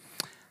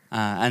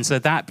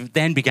that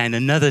then began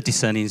another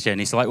discerning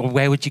journey. So, like, well,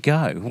 where would you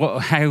go?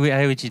 How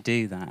would you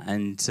do that?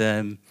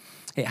 And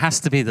it has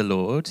to be the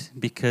Lord,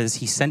 because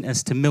He sent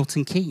us to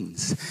Milton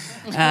Keynes.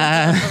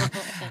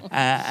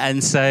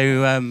 And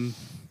so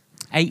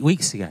 8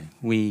 weeks ago,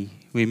 we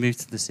moved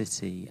to the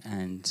city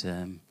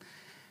and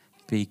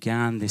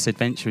began this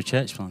adventure of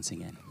church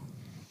planting again.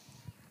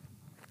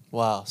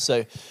 Wow.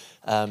 So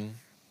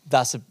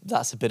that's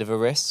a bit of a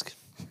risk.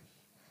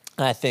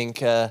 And I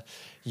think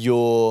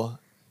your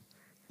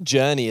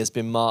journey has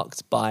been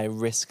marked by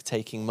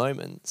risk-taking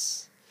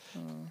moments.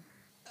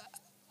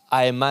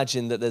 I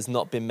imagine that there's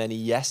not been many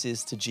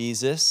yeses to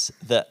Jesus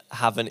that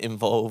haven't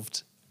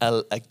involved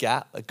a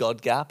gap, a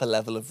God gap, a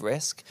level of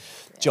risk.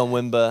 Yeah. John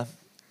Wimber,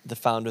 the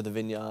founder of the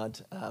Vineyard,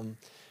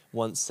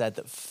 once said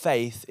that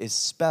faith is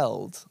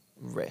spelled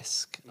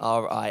risk,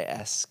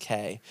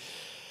 R-I-S-K.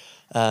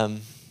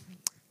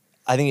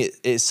 I think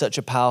it's such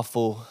a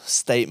powerful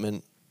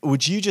statement.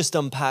 Would you just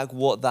unpack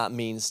what that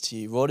means to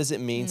you? What does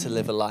it mean to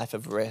live a life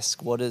of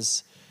risk? What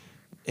does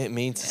it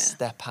mean to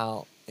step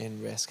out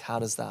in risk? How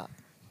does that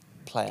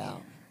play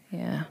out?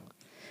 Yeah.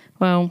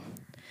 Well,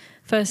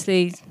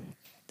 firstly,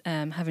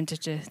 having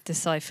to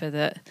decipher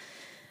that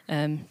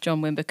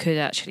John Wimber could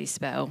actually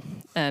spell.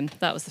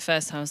 That was the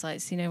first time I was like,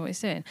 does he know what he's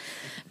doing?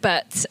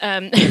 But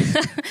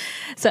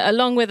so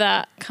along with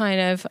that kind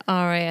of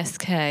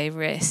RASK,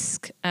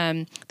 risk,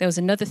 there was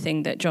another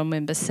thing that John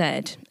Wimber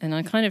said, and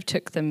I kind of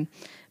took them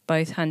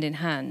both hand in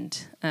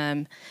hand.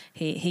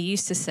 He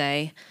used to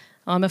say,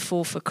 I'm a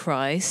fool for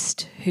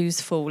Christ,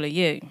 whose fool are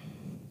you?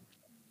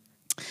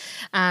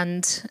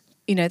 And,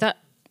 you know, that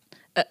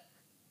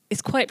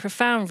it's quite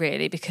profound,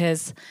 really,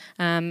 because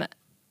I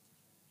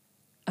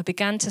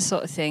began to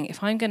sort of think,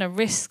 if I'm going to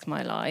risk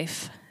my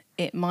life,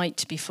 it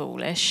might be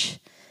foolish.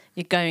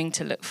 You're going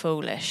to look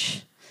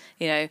foolish.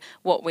 You know,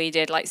 what we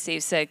did, like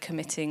Steve said,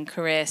 committing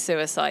career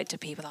suicide to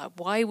people, like,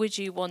 why would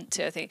you want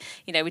to? I think,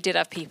 you know, we did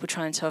have people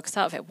try and talk us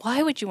out of it.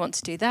 Why would you want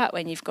to do that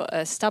when you've got an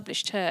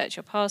established church,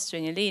 your pastor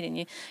and you're leading,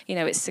 you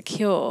know, it's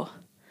secure.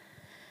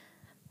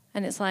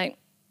 And it's like,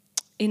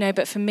 you know,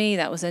 but for me,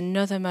 that was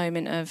another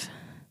moment of,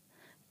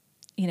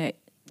 you know,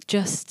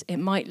 just, it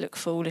might look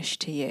foolish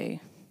to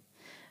you,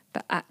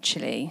 but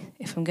actually,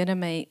 if I'm going to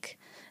make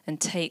and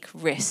take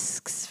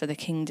risks for the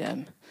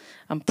kingdom,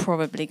 I'm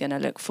probably going to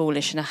look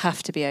foolish, and I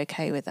have to be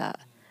okay with that.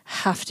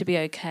 Have to be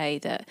okay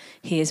that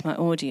he is my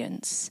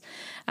audience.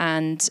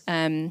 And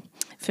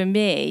for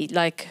me,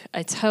 like,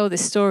 I tell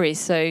this story,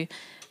 so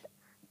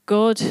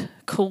God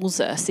calls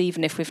us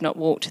even if we've not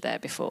walked there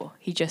before.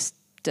 He just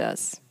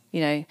does.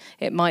 You know,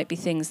 it might be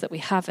things that we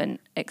haven't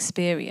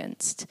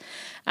experienced.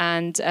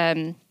 And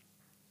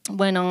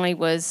when I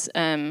was,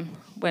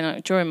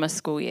 during my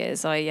school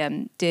years,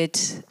 I did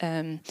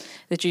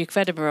the Duke of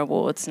Edinburgh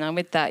Awards. Now,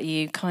 with that,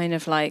 you kind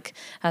of like,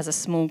 as a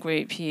small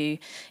group, you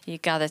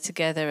gather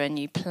together and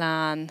you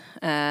plan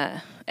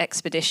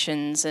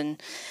expeditions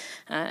and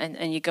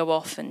you go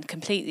off and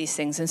complete these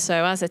things. And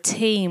so as a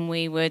team,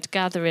 we would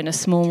gather in a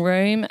small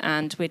room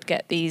and we'd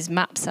get these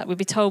maps out. We'd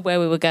be told where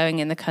we were going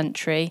in the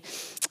country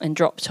and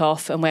dropped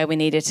off and where we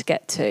needed to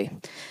get to.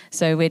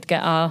 So we'd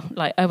get our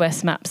like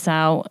OS maps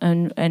out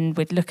and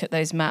we'd look at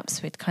those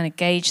maps. We'd kind of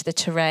gauge the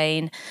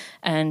terrain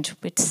and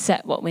we'd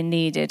set what we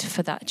needed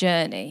for that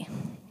journey.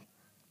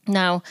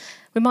 Now,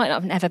 we might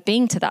not have ever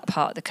been to that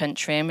part of the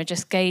country and we're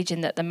just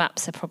gauging that the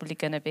maps are probably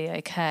going to be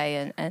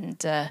okay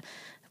and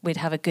we'd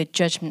have a good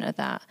judgment of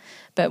that.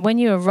 But when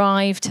you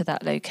arrive to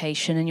that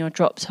location and you're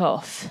dropped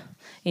off,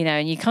 you know,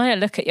 and you kind of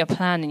look at your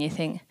plan and you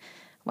think,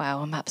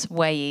 wow, a map's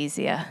way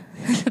easier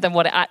than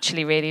what it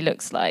actually really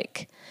looks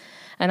like.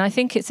 And I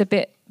think it's a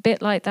bit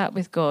like that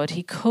with God.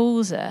 He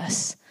calls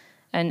us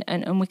and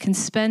we can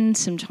spend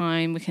some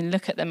time, we can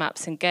look at the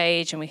maps and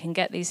gauge and we can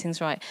get these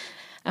things right.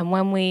 And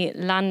when we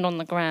land on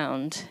the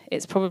ground,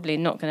 it's probably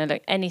not going to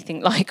look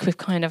anything like we've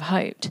kind of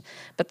hoped.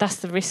 But that's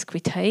the risk we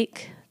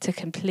take to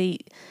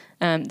complete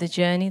the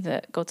journey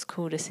that God's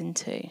called us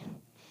into.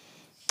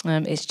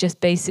 It's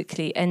just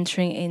basically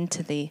entering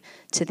into the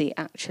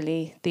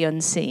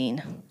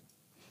unseen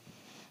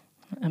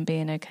and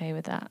being okay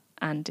with that.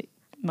 And it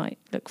might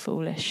look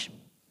foolish.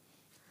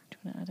 Do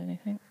you want to add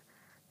anything?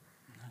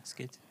 That's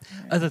good.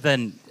 Other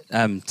than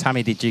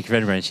Tammy did Duke of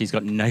Edinburgh and she's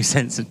got no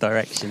sense of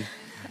direction.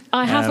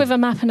 I have with a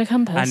map and a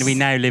compass. And we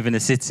now live in a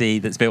city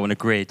that's built on a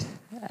grid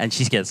and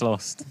she gets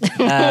lost.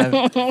 That's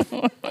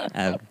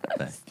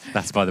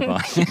by the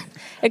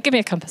by. Give me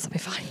a compass, I'll be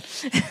fine.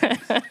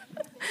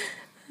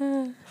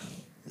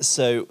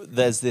 So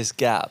there's this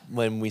gap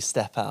when we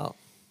step out.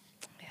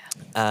 Yeah.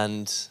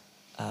 And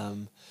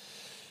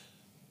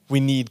we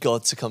need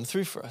God to come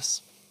through for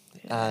us.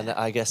 Yeah. And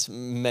I guess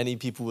many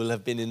people will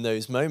have been in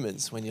those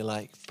moments when you're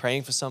like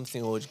praying for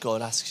something or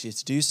God asks you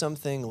to do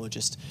something or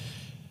just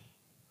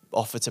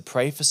offer to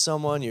pray for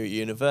someone, you're at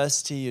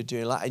university, you're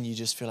doing that, and you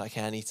just feel like,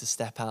 hey, I need to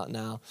step out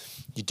now.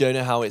 You don't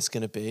know how it's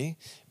going to be.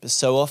 But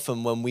so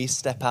often when we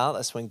step out,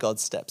 that's when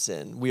God steps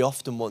in. We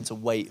often want to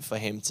wait for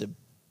him to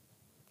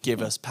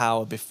give us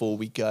power before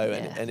we go,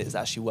 and it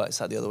actually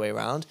works out the other way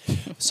around.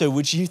 So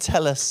would you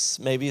tell us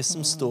maybe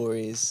some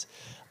stories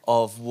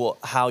of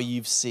how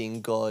you've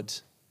seen God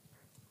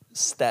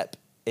step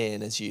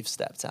in as you've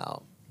stepped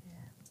out?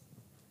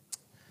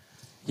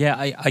 Yeah,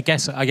 I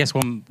guess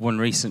one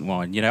recent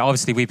one. You know,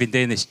 obviously we've been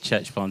doing this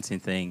church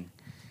planting thing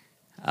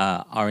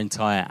our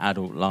entire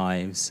adult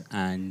lives,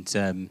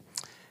 and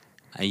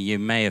you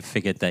may have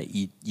figured that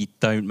you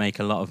don't make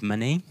a lot of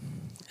money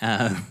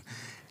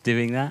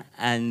doing that,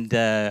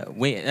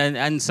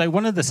 and so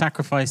one of the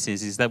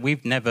sacrifices is that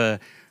we've never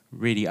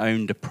really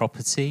owned a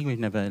property. We've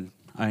never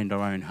owned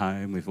our own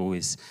home. We've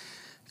always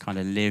kind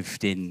of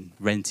lived in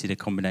rented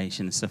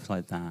accommodation and stuff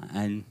like that.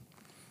 And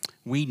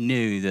we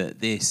knew that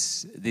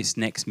this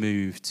next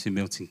move to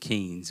Milton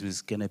Keynes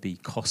was going to be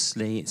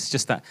costly. It's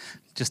just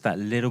that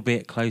little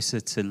bit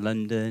closer to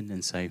London,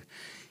 and so,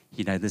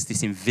 you know, there's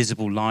this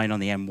invisible line on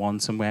the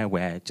M1 somewhere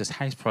where just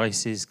house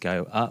prices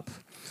go up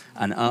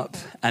and up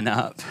and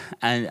up,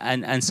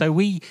 and so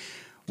we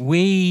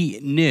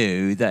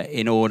knew that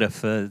in order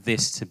for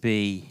this to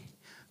be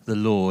the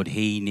Lord,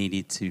 He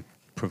needed to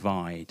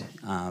provide.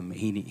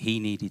 He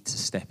needed to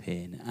step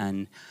in,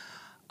 and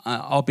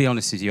I'll be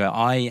honest with you,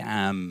 I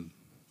am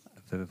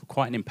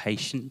quite an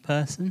impatient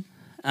person.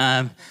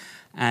 You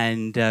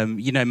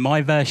know,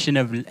 my version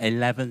of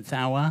 11th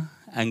hour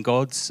and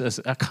God's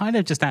are kind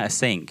of just out of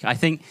sync. I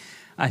think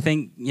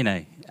you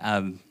know,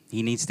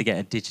 he needs to get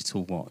a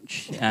digital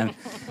watch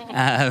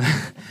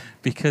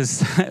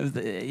because,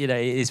 you know,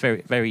 it is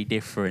very, very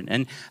different.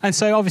 And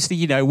so obviously,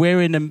 you know,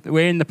 we're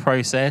in the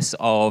process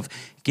of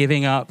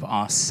giving up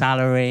our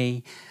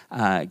salary,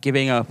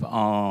 giving up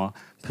our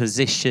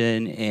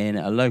position in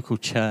a local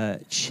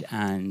church,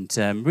 and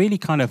really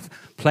kind of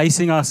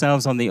placing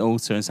ourselves on the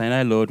altar and saying,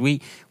 "Oh Lord,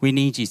 we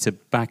need you to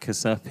back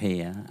us up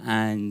here."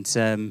 And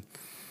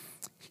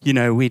you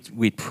know,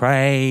 we'd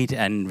prayed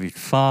and we'd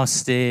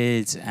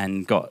fasted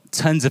and got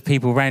tons of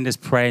people around us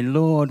praying,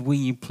 "Lord, will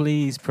you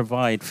please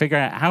provide?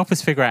 Help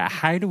us figure out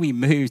how do we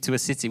move to a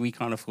city we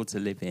can't afford to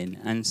live in."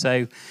 And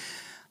so,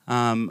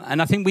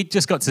 and I think we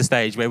just got to the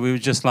stage where we were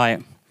just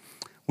like,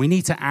 we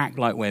need to act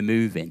like we're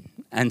moving.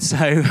 And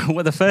so,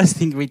 well, the first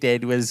thing we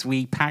did was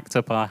we packed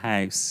up our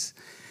house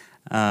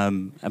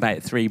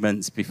about 3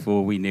 months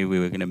before we knew we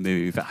were going to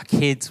move. Our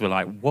kids were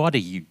like, "What are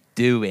you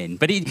doing?"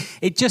 But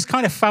it just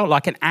kind of felt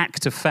like an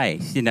act of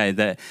faith, you know,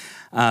 that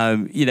Noah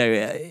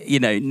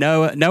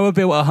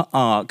built an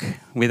ark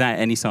without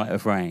any sight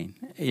of rain,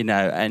 you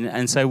know,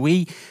 and so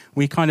we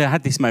kind of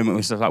had this moment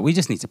where we were like, we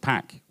just need to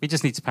pack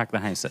the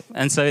house up.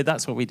 And so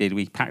that's what we did.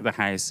 We packed the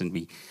house and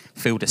we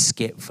filled a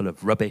skip full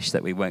of rubbish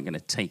that we weren't going to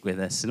take with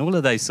us and all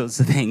of those sorts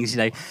of things,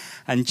 you know,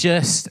 and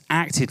just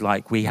acted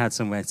like we had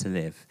somewhere to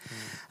live.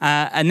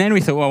 And then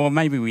we thought, well,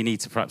 maybe we need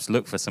to perhaps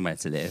look for somewhere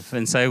to live.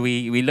 And so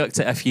we looked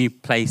at a few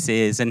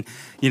places, and,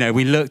 you know,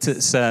 we looked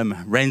at some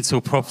rental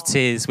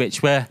properties,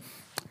 which were,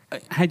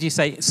 how do you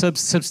say,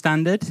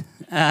 substandard?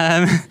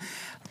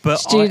 But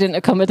student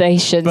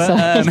accommodation. So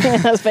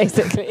that's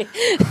basically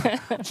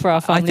for our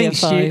family of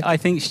five. I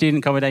think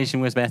student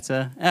accommodation was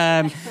better.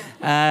 And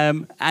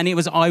it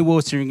was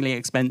eye-wateringly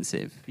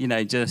expensive, you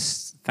know,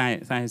 just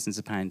thousands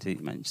of pounds each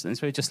month. And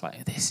so we're just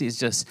like, this is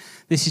just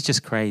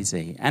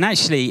crazy. And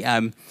actually,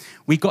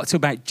 we got to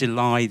about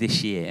July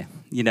this year,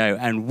 you know,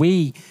 and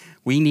we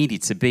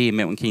needed to be in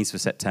Milton Keynes for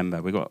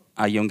September. We got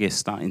our youngest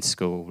starting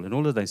school and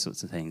all of those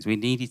sorts of things. We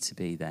needed to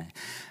be there.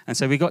 And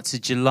so we got to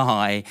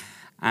July,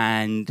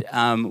 and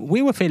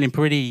we were feeling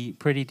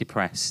pretty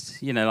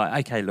depressed. You know,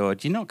 like, okay,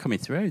 Lord, you're not coming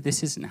through.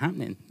 This isn't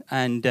happening.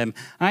 And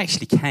I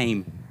actually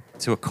came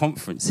to a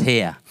conference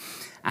here.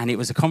 And it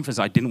was a conference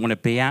I didn't want to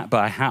be at,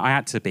 but I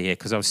had to be here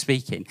because I was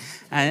speaking.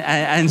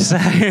 And so...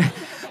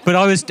 But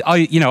I was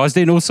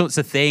doing all sorts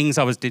of things.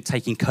 I was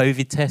taking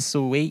COVID tests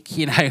all week,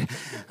 you know.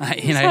 How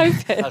do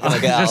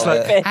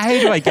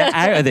I get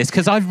out of this?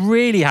 Because I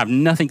really have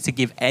nothing to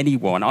give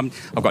anyone.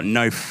 I've got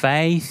no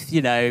faith,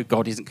 you know.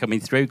 God isn't coming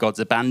through. God's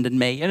abandoned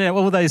me. You know,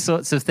 all those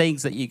sorts of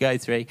things that you go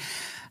through.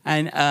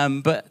 And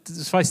but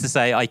suffice to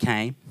say, I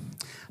came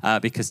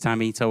because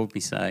Tammy told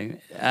me so. You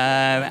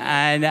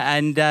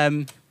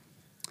know,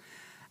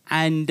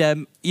 and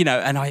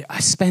I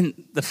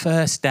spent the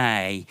first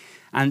day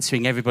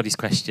answering everybody's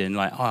question,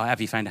 like, "Oh,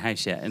 have you found a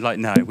house yet?" And like,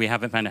 "No, we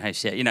haven't found a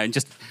house yet." You know, and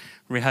just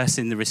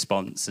rehearsing the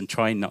response and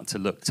trying not to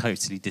look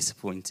totally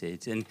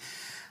disappointed. And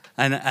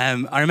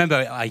I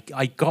remember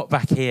I got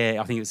back here,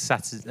 I think it was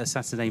a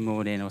Saturday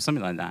morning or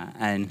something like that,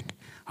 and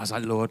I was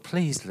like, "Lord,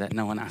 please let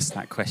no one ask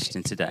that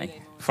question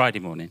today." Friday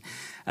morning.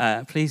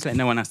 Please let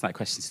no one ask that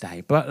question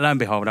today. But lo and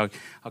behold, I'll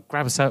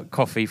grab a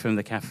coffee from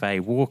the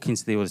cafe, walk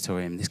into the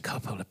auditorium. This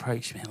couple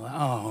approached me. I'm like,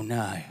 "Oh,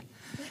 no.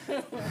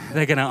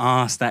 They're going to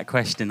ask that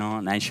question,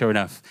 aren't they?" And sure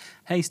enough,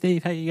 "Hey,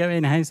 Steve, how you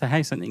going? How's the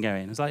house hunting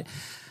going?" I was like,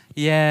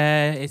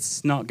 "Yeah,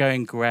 it's not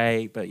going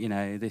great, but, you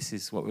know, this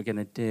is what we're going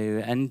to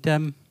do." And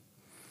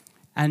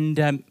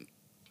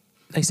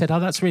they said, "Oh,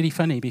 that's really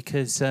funny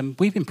because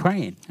we've been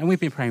praying, and we've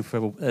been praying for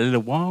a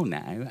little while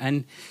now,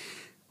 and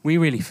we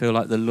really feel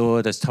like the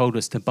Lord has told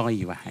us to buy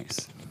you a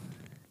house."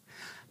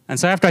 And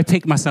so after I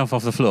picked myself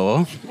off the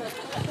floor...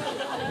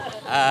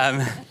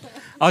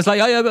 I was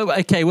like, "Oh,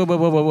 okay,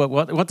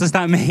 what does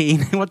that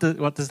mean? what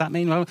does that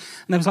mean?" Well,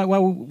 and I was like,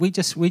 "Well, we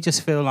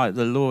just feel like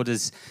the Lord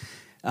has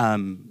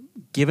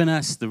given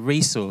us the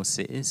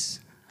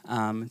resources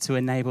to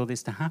enable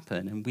this to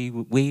happen, and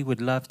we would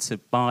love to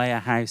buy a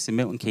house in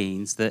Milton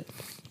Keynes that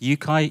you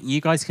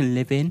guys can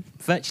live in,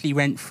 virtually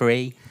rent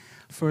free,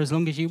 for as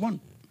long as you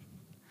want."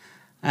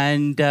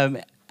 And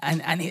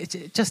and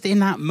it, just in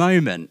that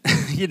moment,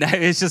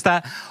 it's just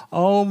that,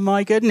 oh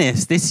my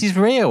goodness, this is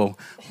real.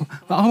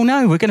 Oh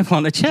no, we're going to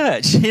plant a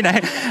church,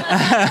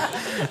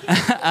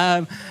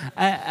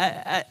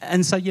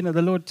 and so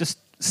the Lord just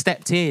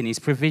stepped in. His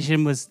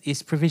provision was there.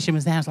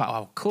 I was like, oh,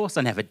 of course,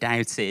 I never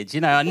doubted.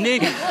 I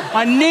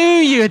knew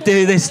you would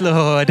do this,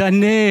 Lord. I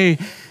knew.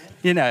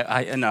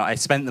 I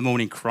spent the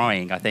morning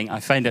crying. I think I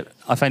phoned up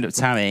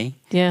Tammy.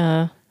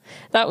 Yeah.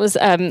 That was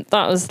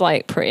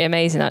like pretty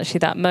amazing, actually,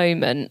 that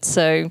moment.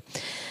 So,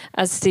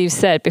 as Steve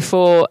said,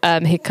 before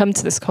he'd come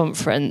to this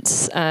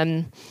conference,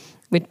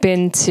 we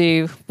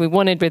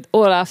wanted with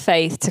all our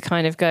faith to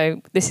kind of go,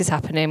 this is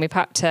happening. We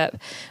packed up,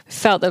 we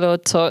felt the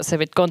Lord talk, so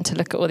we'd gone to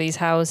look at all these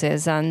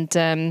houses, and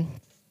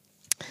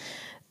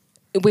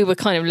we were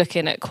kind of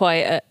looking at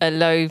quite a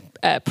low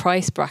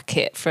price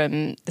bracket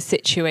from the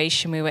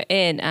situation we were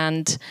in.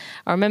 And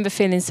I remember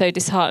feeling so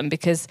disheartened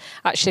because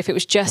actually if it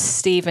was just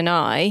Steve and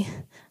I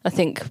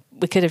think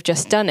we could have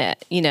just done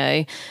it.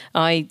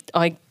 I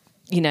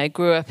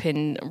grew up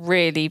in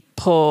really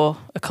poor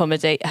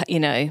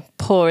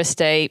poor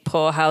estate,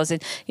 poor housing,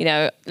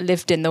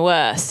 lived in the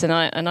worst,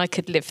 and I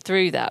could live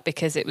through that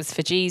because it was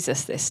for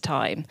Jesus this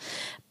time.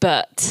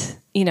 But,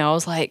 I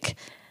was like,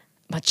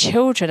 my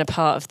children are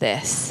part of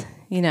this,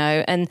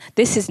 and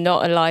this is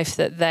not a life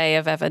that they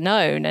have ever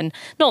known. And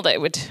not that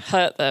it would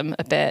hurt them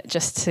a bit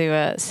just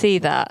to see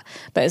that,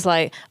 but it's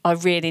like, I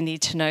really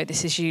need to know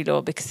this is you,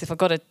 Lord, because if I've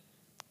got to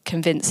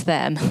convince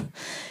them,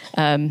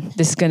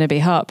 this is going to be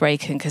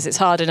heartbreaking, because it's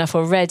hard enough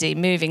already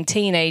moving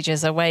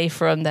teenagers away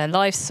from their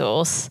life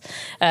source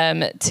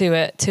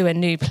to a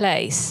new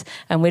place.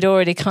 And we'd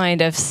already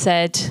kind of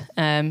said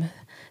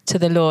to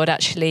the Lord,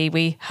 actually,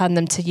 we hand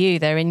them to you.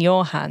 They're in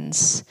your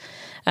hands.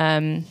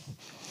 And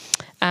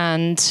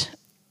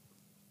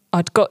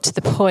I'd got to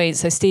the point,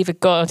 so Steve had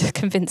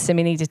convinced him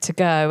he needed to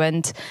go.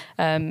 And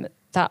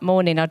that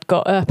morning I'd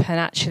got up, and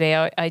actually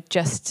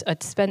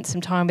I'd spent some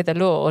time with the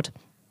Lord.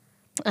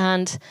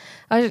 And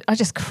I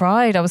just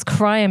cried. I was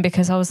crying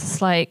because I was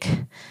just like,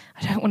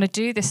 I don't want to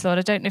do this, Lord.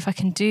 I don't know if I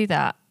can do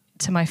that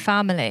to my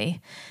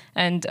family.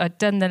 And I'd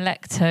done the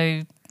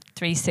Lecto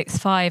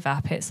 365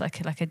 app. It's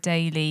like a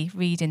daily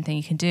reading thing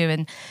you can do.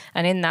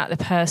 And in that, the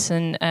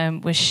person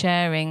was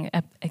sharing,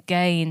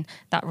 again,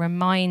 that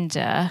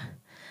reminder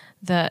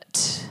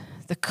that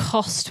the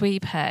cost we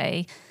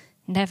pay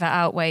never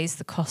outweighs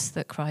the cost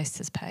that Christ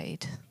has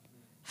paid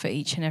for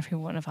each and every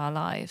one of our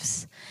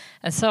lives.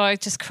 And so I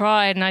just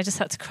cried, and I just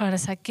had to cry, and I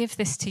said, give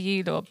this to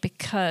you, Lord,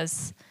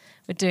 because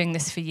we're doing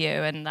this for you.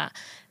 And that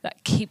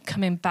keep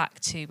coming back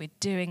to, we're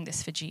doing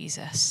this for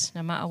Jesus,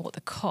 no matter what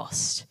the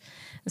cost.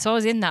 And so I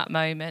was in that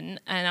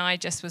moment, and I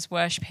just was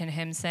worshipping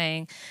him,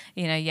 saying,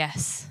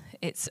 yes,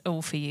 it's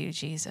all for you,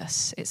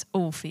 Jesus. It's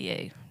all for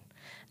you.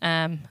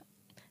 And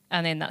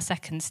in that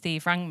second,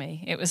 Steve rang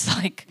me. It was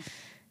like,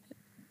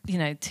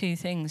 two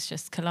things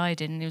just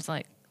collided, and he was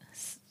like,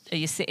 are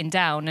you sitting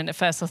down? And at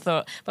first I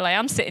thought, well, I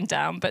am sitting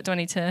down, but do I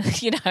need to,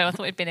 I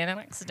thought he'd been in an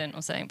accident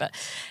or something. But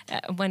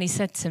when he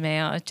said to me,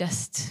 I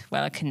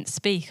couldn't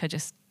speak. I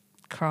just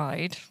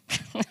cried.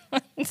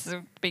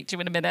 So speak to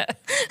you in a minute.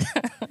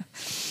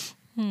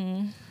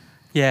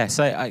 Yeah,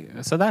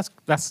 so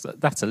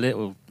that's a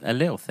little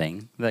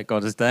thing that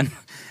God has done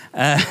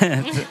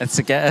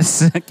to get us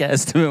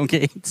to Milton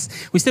Keynes.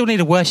 We still need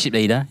a worship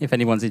leader if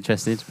anyone's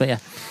interested. But yeah,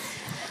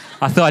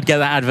 I thought I'd get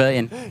that advert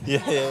in.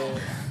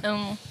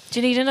 Yeah. Do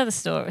you need another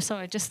story?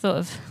 Sorry, I just thought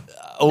of...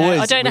 Always.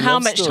 I don't know how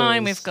much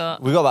time we've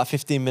got. We've got about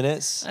 15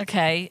 minutes.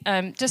 Okay,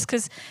 just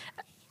because,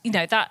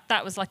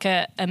 that was like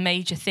a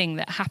major thing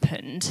that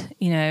happened,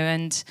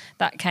 and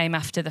that came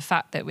after the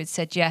fact that we'd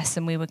said yes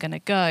and we were going to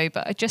go.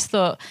 But I just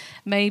thought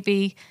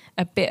maybe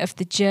a bit of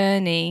the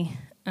journey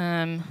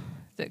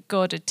that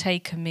God had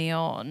taken me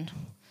on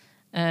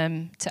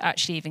to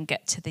actually even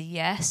get to the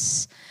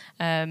yes.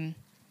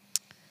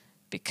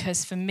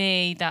 Because for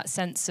me, that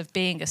sense of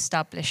being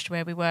established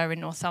where we were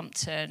in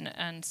Northampton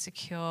and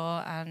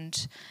secure,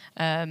 and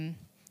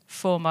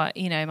for my,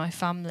 my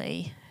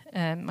family,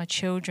 my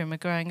children were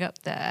growing up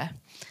there,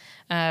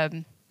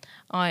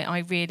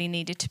 I really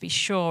needed to be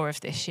sure of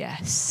this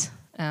yes.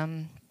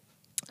 And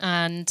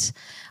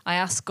I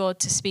asked God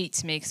to speak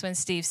to me, because when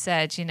Steve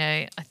said,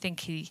 I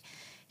think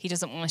he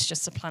doesn't want us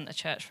just to plant a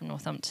church from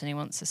Northampton. He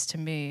wants us to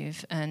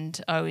move. And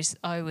I was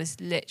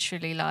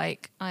literally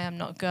like, I am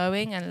not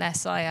going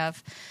unless I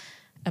have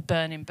a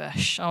burning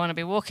bush. I want to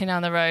be walking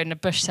down the road and a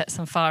bush sets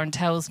on fire and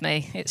tells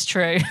me it's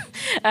true,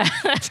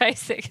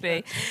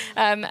 basically.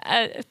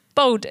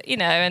 Bold,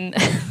 and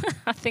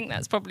I think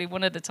that's probably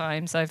one of the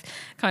times I've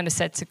kind of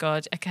said to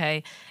God,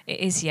 okay, it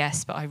is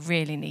yes, but I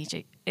really need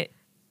it.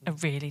 I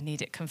really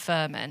need it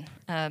confirming.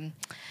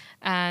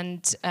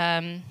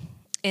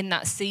 In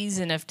that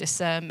season of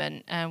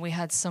discernment, we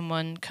had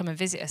someone come and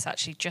visit us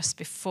actually just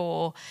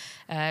before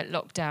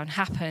lockdown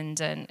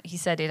happened, and he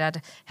said he'd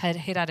had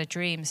a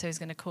dream, so he was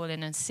going to call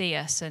in and see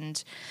us.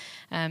 And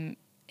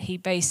he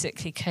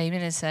basically came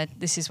in and said,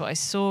 "This is what I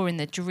saw in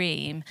the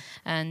dream,"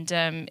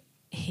 and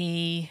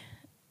he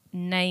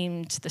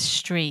named the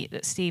street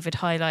that Steve had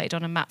highlighted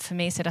on a map for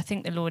me. He said, I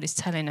think the Lord is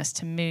telling us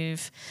to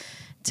move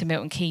to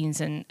Milton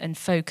Keynes and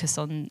focus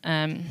on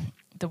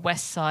the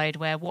west side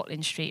where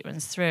Watling Street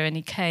runs through. And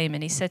he came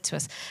and he said to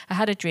us, I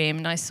had a dream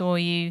and I saw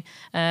you,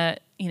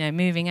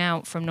 moving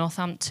out from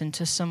Northampton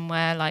to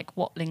somewhere like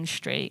Watling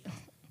Street.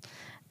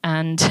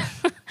 And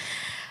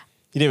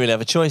You didn't really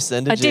have a choice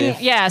then, did you?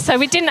 Yeah, so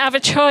we didn't have a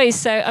choice.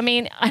 So, I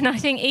mean, and I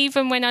think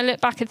even when I look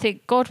back and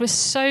think God was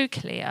so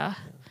clear,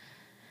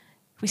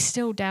 we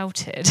still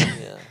doubted.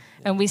 Yeah.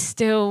 And we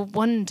still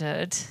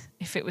wondered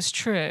if it was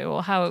true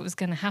or how it was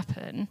going to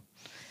happen.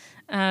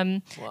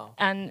 Wow.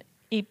 And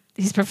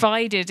he's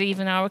provided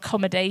even our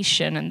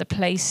accommodation and the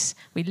place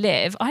we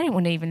live. I didn't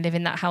want to even live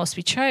in that house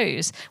we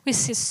chose. We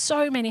see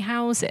so many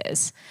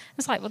houses.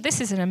 It's like, well, this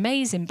is an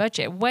amazing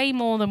budget, way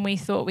more than we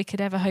thought we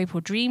could ever hope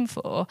or dream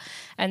for.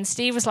 And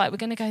Steve was like, we're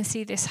going to go and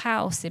see this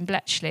house in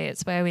Bletchley.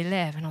 It's where we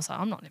live. And I was like,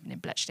 I'm not living in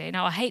Bletchley.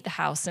 No, I hate the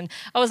house. And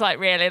I was like,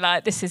 really,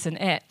 like, this isn't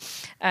it.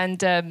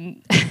 And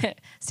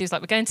Steve was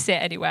like, we're going to see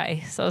it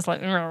anyway. So I was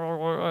like,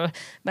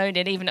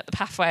 moaning even at the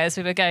pathway as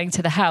we were going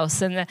to the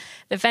house. And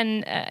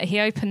then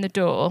he opened the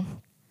door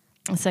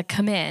and said,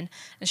 come in.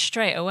 And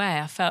straight away,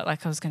 I felt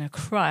like I was going to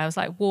cry. I was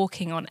like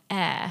walking on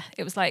air.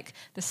 It was like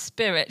the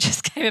Spirit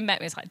just came and met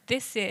me. It's like,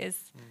 this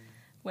is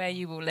where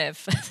you will live,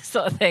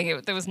 sort of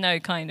thing. There was no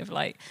kind of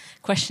like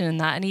questioning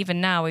that. And even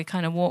now, we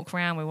kind of walk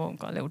around. We've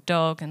got a little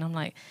dog. And I'm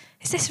like,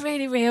 is this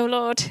really real,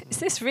 Lord? Is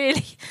this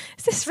really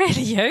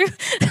you?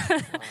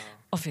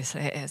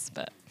 Obviously it is,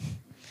 but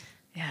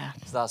yeah.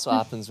 So that's what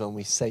happens when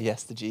we say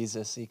yes to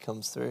Jesus. He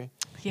comes through.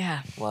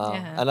 Yeah. Wow.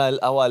 Yeah. And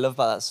what I love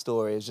about that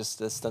story is just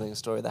the stunning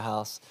story of the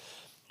house.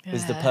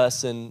 Is the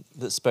person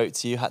that spoke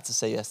to you had to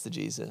say yes to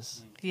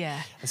Jesus.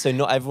 Yeah. And so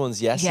not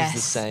everyone's yes is the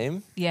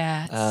same.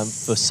 Yeah.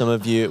 For some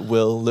of you, it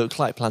will look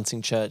like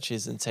planting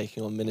churches and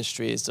taking on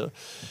ministries.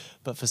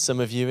 But for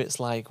some of you, it's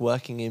like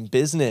working in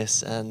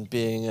business and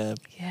being a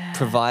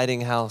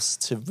providing house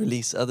to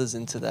release others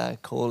into their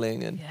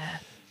calling. And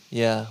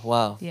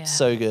wow. Yeah.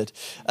 So good.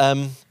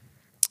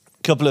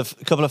 Couple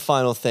of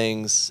final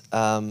things.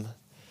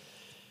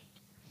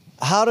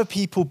 How do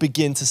people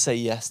begin to say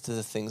yes to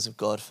the things of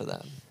God for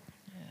them?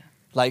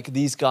 Like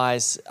these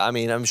guys, I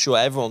mean, I'm sure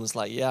everyone's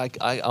like, yeah,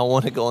 I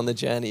want to go on the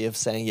journey of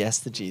saying yes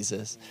to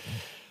Jesus.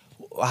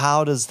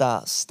 How does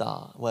that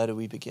start? Where do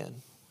we begin?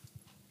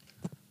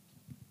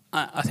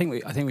 I think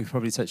we've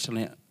probably touched on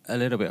it a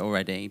little bit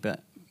already,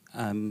 but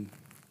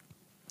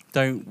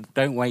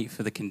don't wait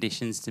for the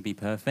conditions to be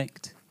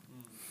perfect.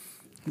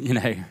 You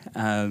know,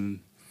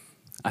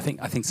 I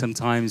think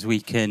sometimes we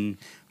think,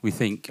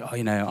 oh,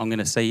 you know, I'm going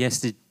to say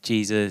yes to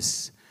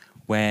Jesus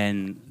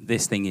when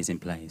this thing is in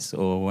place,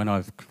 or when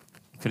I've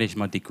finished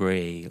my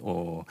degree,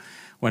 or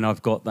when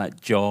I've got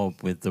that job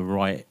with the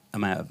right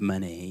amount of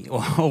money,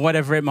 or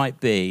whatever it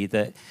might be,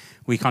 that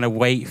we kind of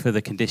wait for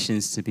the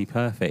conditions to be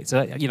perfect.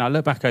 So, you know, I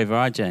look back over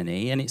our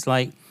journey and it's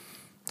like,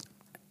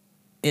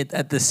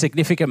 at the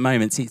significant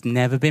moments, it's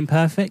never been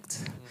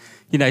perfect.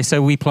 You know,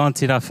 so we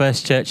planted our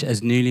first church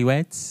as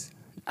newlyweds.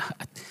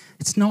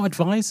 It's not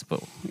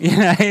advisable. You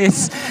know,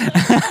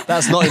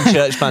 That's not in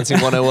Church Planting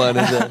 101,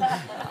 is it?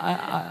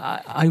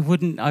 I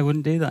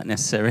wouldn't do that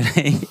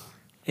necessarily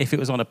if it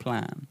was on a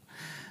plan.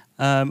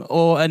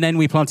 And then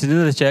we planted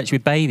another church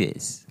with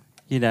babies,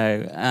 you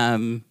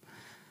know,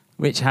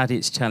 which had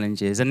its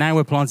challenges. And now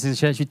we're planting a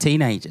church with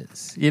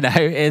teenagers. You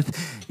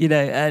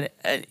know,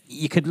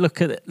 you could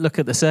look at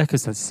the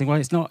circumstances and think,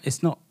 well,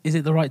 it's not. Is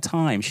it the right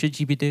time? Should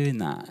you be doing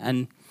that?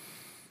 And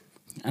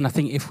I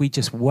think if we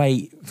just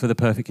wait for the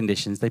perfect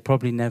conditions, they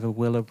probably never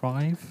will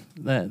arrive.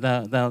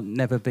 They'll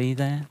never be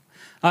there.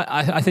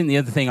 I think the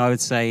other thing I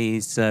would say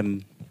is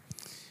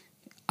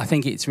I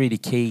think it's really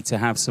key to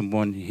have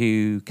someone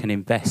who can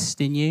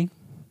invest in you.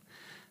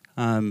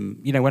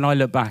 You know, when I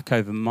look back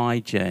over my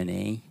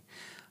journey,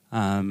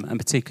 and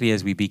particularly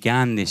as we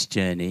began this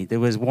journey, there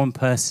was one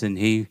person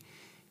who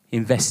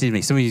invested in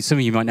me. Some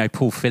of you might know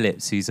Paul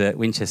Phillips, who's at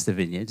Winchester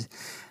Vineyard.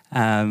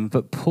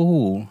 But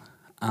Paul...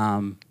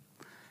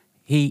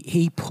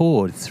 He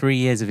poured 3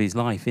 years of his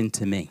life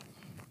into me,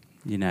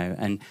 you know,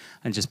 and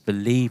just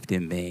believed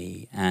in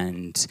me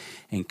and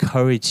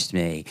encouraged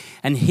me.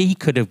 And he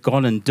could have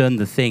gone and done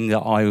the thing that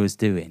I was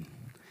doing,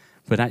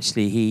 but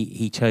actually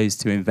he chose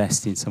to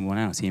invest in someone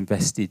else. He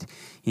invested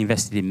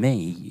in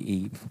me.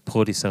 He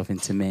poured himself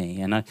into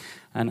me. And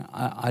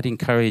I'd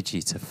encourage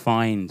you to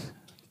find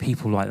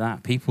people like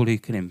that, people who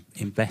can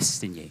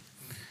invest in you.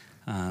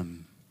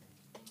 And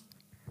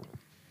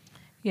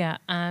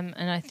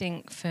I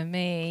think for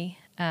me,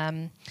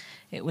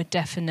 it would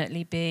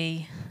definitely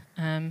be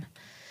to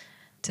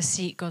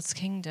seek God's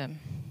kingdom,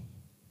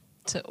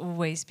 to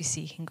always be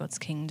seeking God's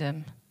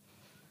kingdom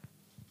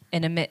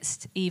in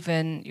amidst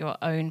even your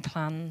own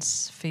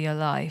plans for your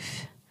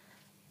life,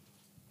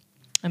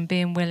 and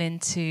being willing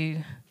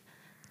to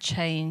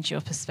change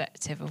your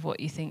perspective of what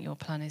you think your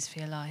plan is for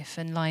your life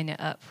and line it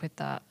up with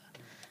that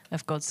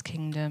of God's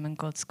kingdom and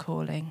God's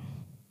calling.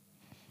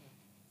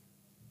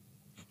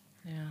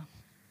 Yeah.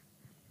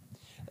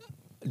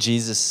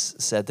 Jesus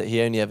said that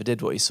he only ever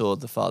did what he saw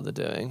the Father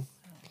doing.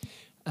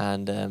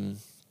 And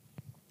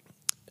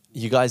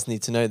you guys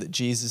need to know that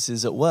Jesus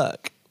is at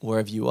work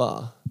wherever you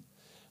are.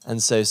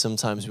 And so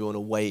sometimes we want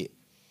to wait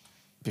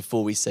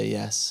before we say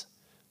yes.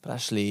 But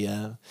actually,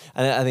 and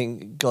I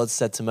think God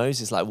said to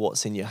Moses, like,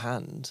 what's in your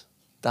hand?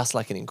 That's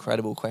like an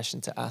incredible question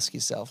to ask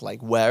yourself.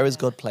 Like, where has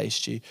God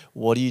placed you?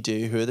 What do you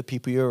do? Who are the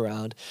people you're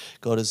around?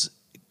 God has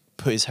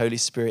put his Holy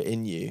Spirit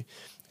in you.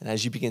 And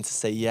as you begin to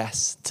say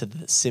yes to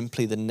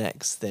simply the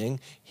next thing,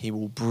 he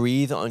will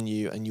breathe on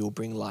you and you'll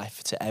bring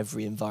life to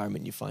every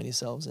environment you find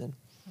yourselves in.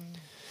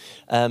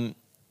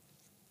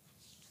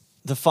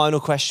 The final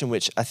question,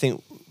 which I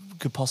think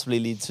could possibly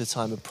lead to a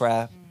time of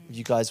prayer,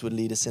 you guys would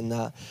lead us in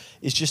that,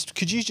 is just,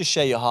 could you just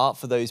share your heart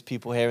for those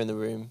people here in the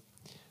room?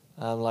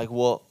 Like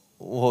what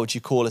would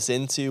you call us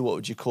into? What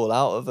would you call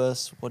out of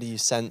us? What do you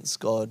sense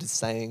God is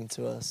saying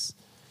to us?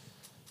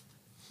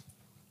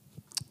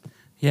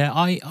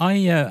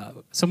 Yeah,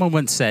 someone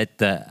once said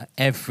that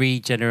every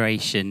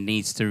generation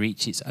needs to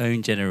reach its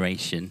own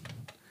generation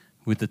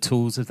with the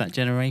tools of that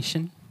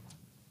generation.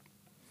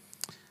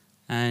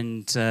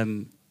 And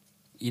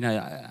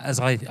as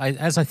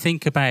I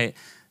think about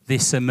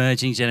this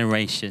emerging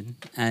generation,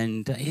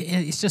 and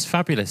it's just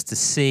fabulous to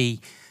see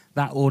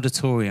that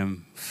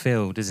auditorium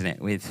filled, isn't it,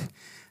 with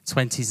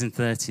 20s and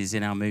 30s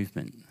in our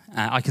movement.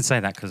 I can say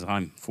that because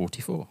I'm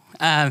 44.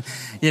 But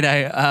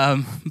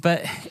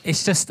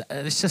it's just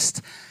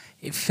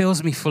it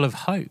fills me full of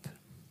hope.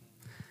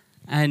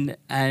 And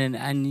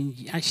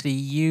actually,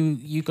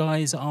 you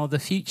guys are the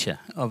future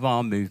of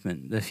our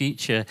movement, the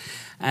future.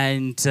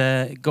 And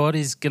God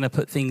is going to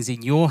put things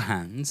in your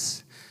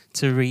hands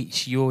to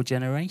reach your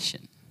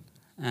generation.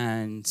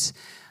 And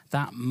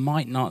that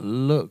might not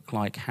look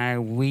like how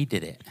we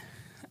did it.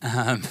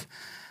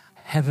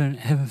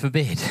 Heaven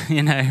forbid,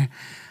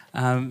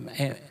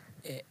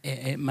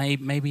 It may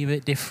be a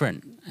bit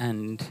different.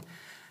 And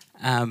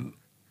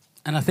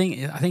I think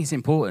it's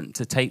important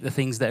to take the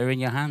things that are in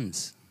your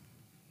hands.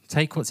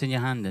 Take what's in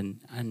your hand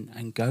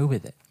and go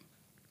with it.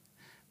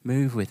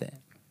 Move with it.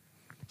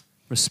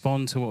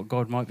 Respond to what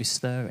God might be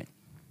stirring.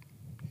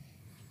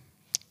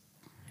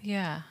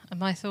 Yeah, and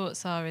my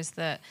thoughts is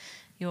that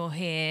you're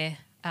here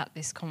at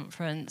this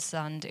conference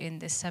and in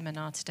this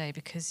seminar today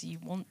because you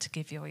want to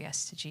give your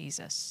yes to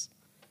Jesus.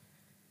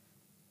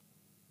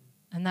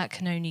 And that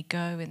can only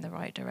go in the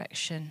right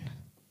direction.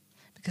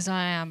 Because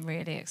I am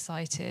really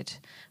excited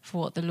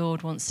for what the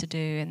Lord wants to do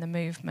in the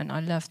movement.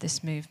 I love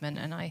this movement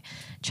and I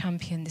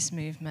champion this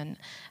movement.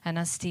 And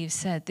as Steve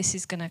said, this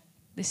is gonna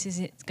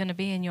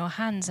be in your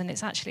hands, and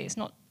it's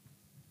not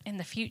in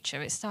the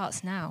future. It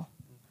starts now.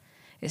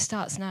 It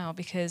starts now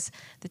because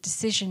the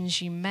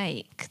decisions you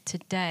make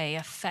today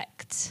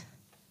affect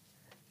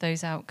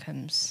those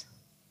outcomes.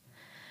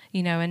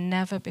 And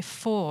never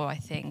before, I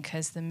think,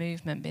 has the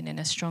movement been in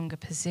a stronger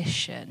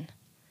position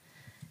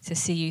to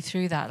see you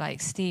through that.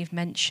 Like Steve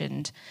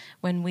mentioned,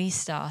 when we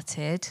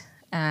started,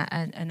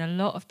 and a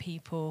lot of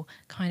people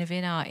kind of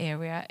in our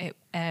area,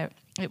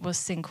 it was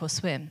sink or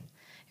swim.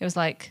 It was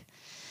like,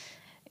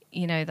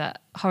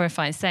 that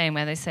horrifying saying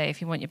where they say, if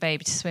you want your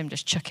baby to swim,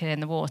 just chuck it in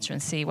the water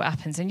and see what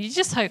happens. And you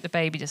just hope the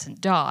baby doesn't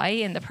die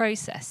in the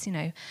process,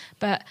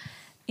 But,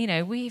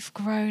 we've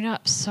grown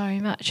up so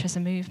much as a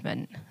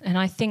movement. And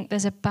I think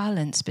there's a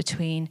balance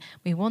between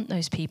we want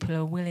those people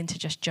who are willing to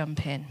just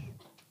jump in.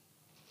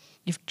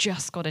 You've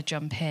just got to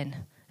jump in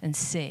and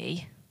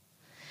see.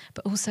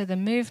 But also the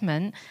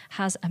movement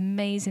has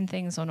amazing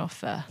things on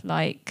offer,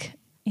 like,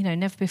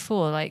 never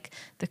before, like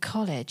the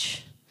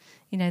college,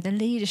 the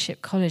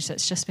leadership college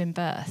that's just been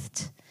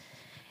birthed.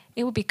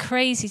 It would be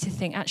crazy to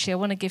think, actually, I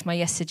want to give my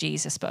yes to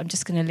Jesus, but I'm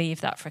just going to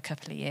leave that for a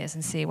couple of years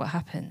and see what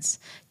happens.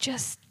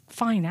 Just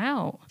find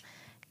out.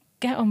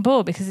 Get on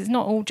board, because it's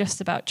not all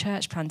just about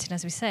church planting,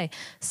 as we say.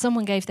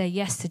 Someone gave their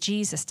yes to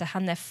Jesus to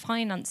hand their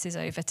finances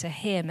over to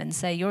him and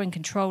say, you're in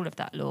control of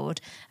that, Lord.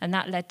 And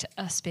that led to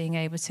us being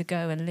able to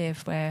go and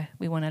live where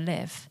we want to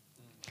live.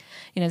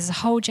 There's a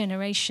whole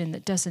generation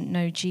that doesn't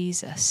know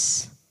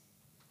Jesus.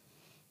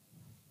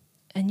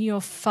 And you're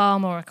far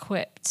more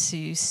equipped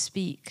to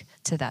speak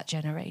to that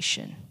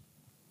generation.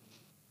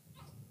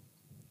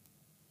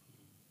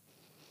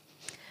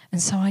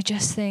 And so I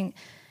just think,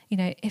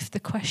 if the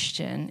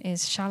question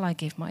is, shall I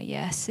give my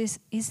yes?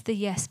 Is the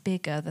yes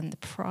bigger than the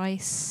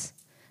price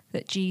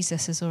that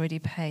Jesus has already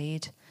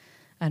paid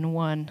and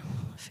won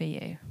for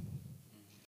you?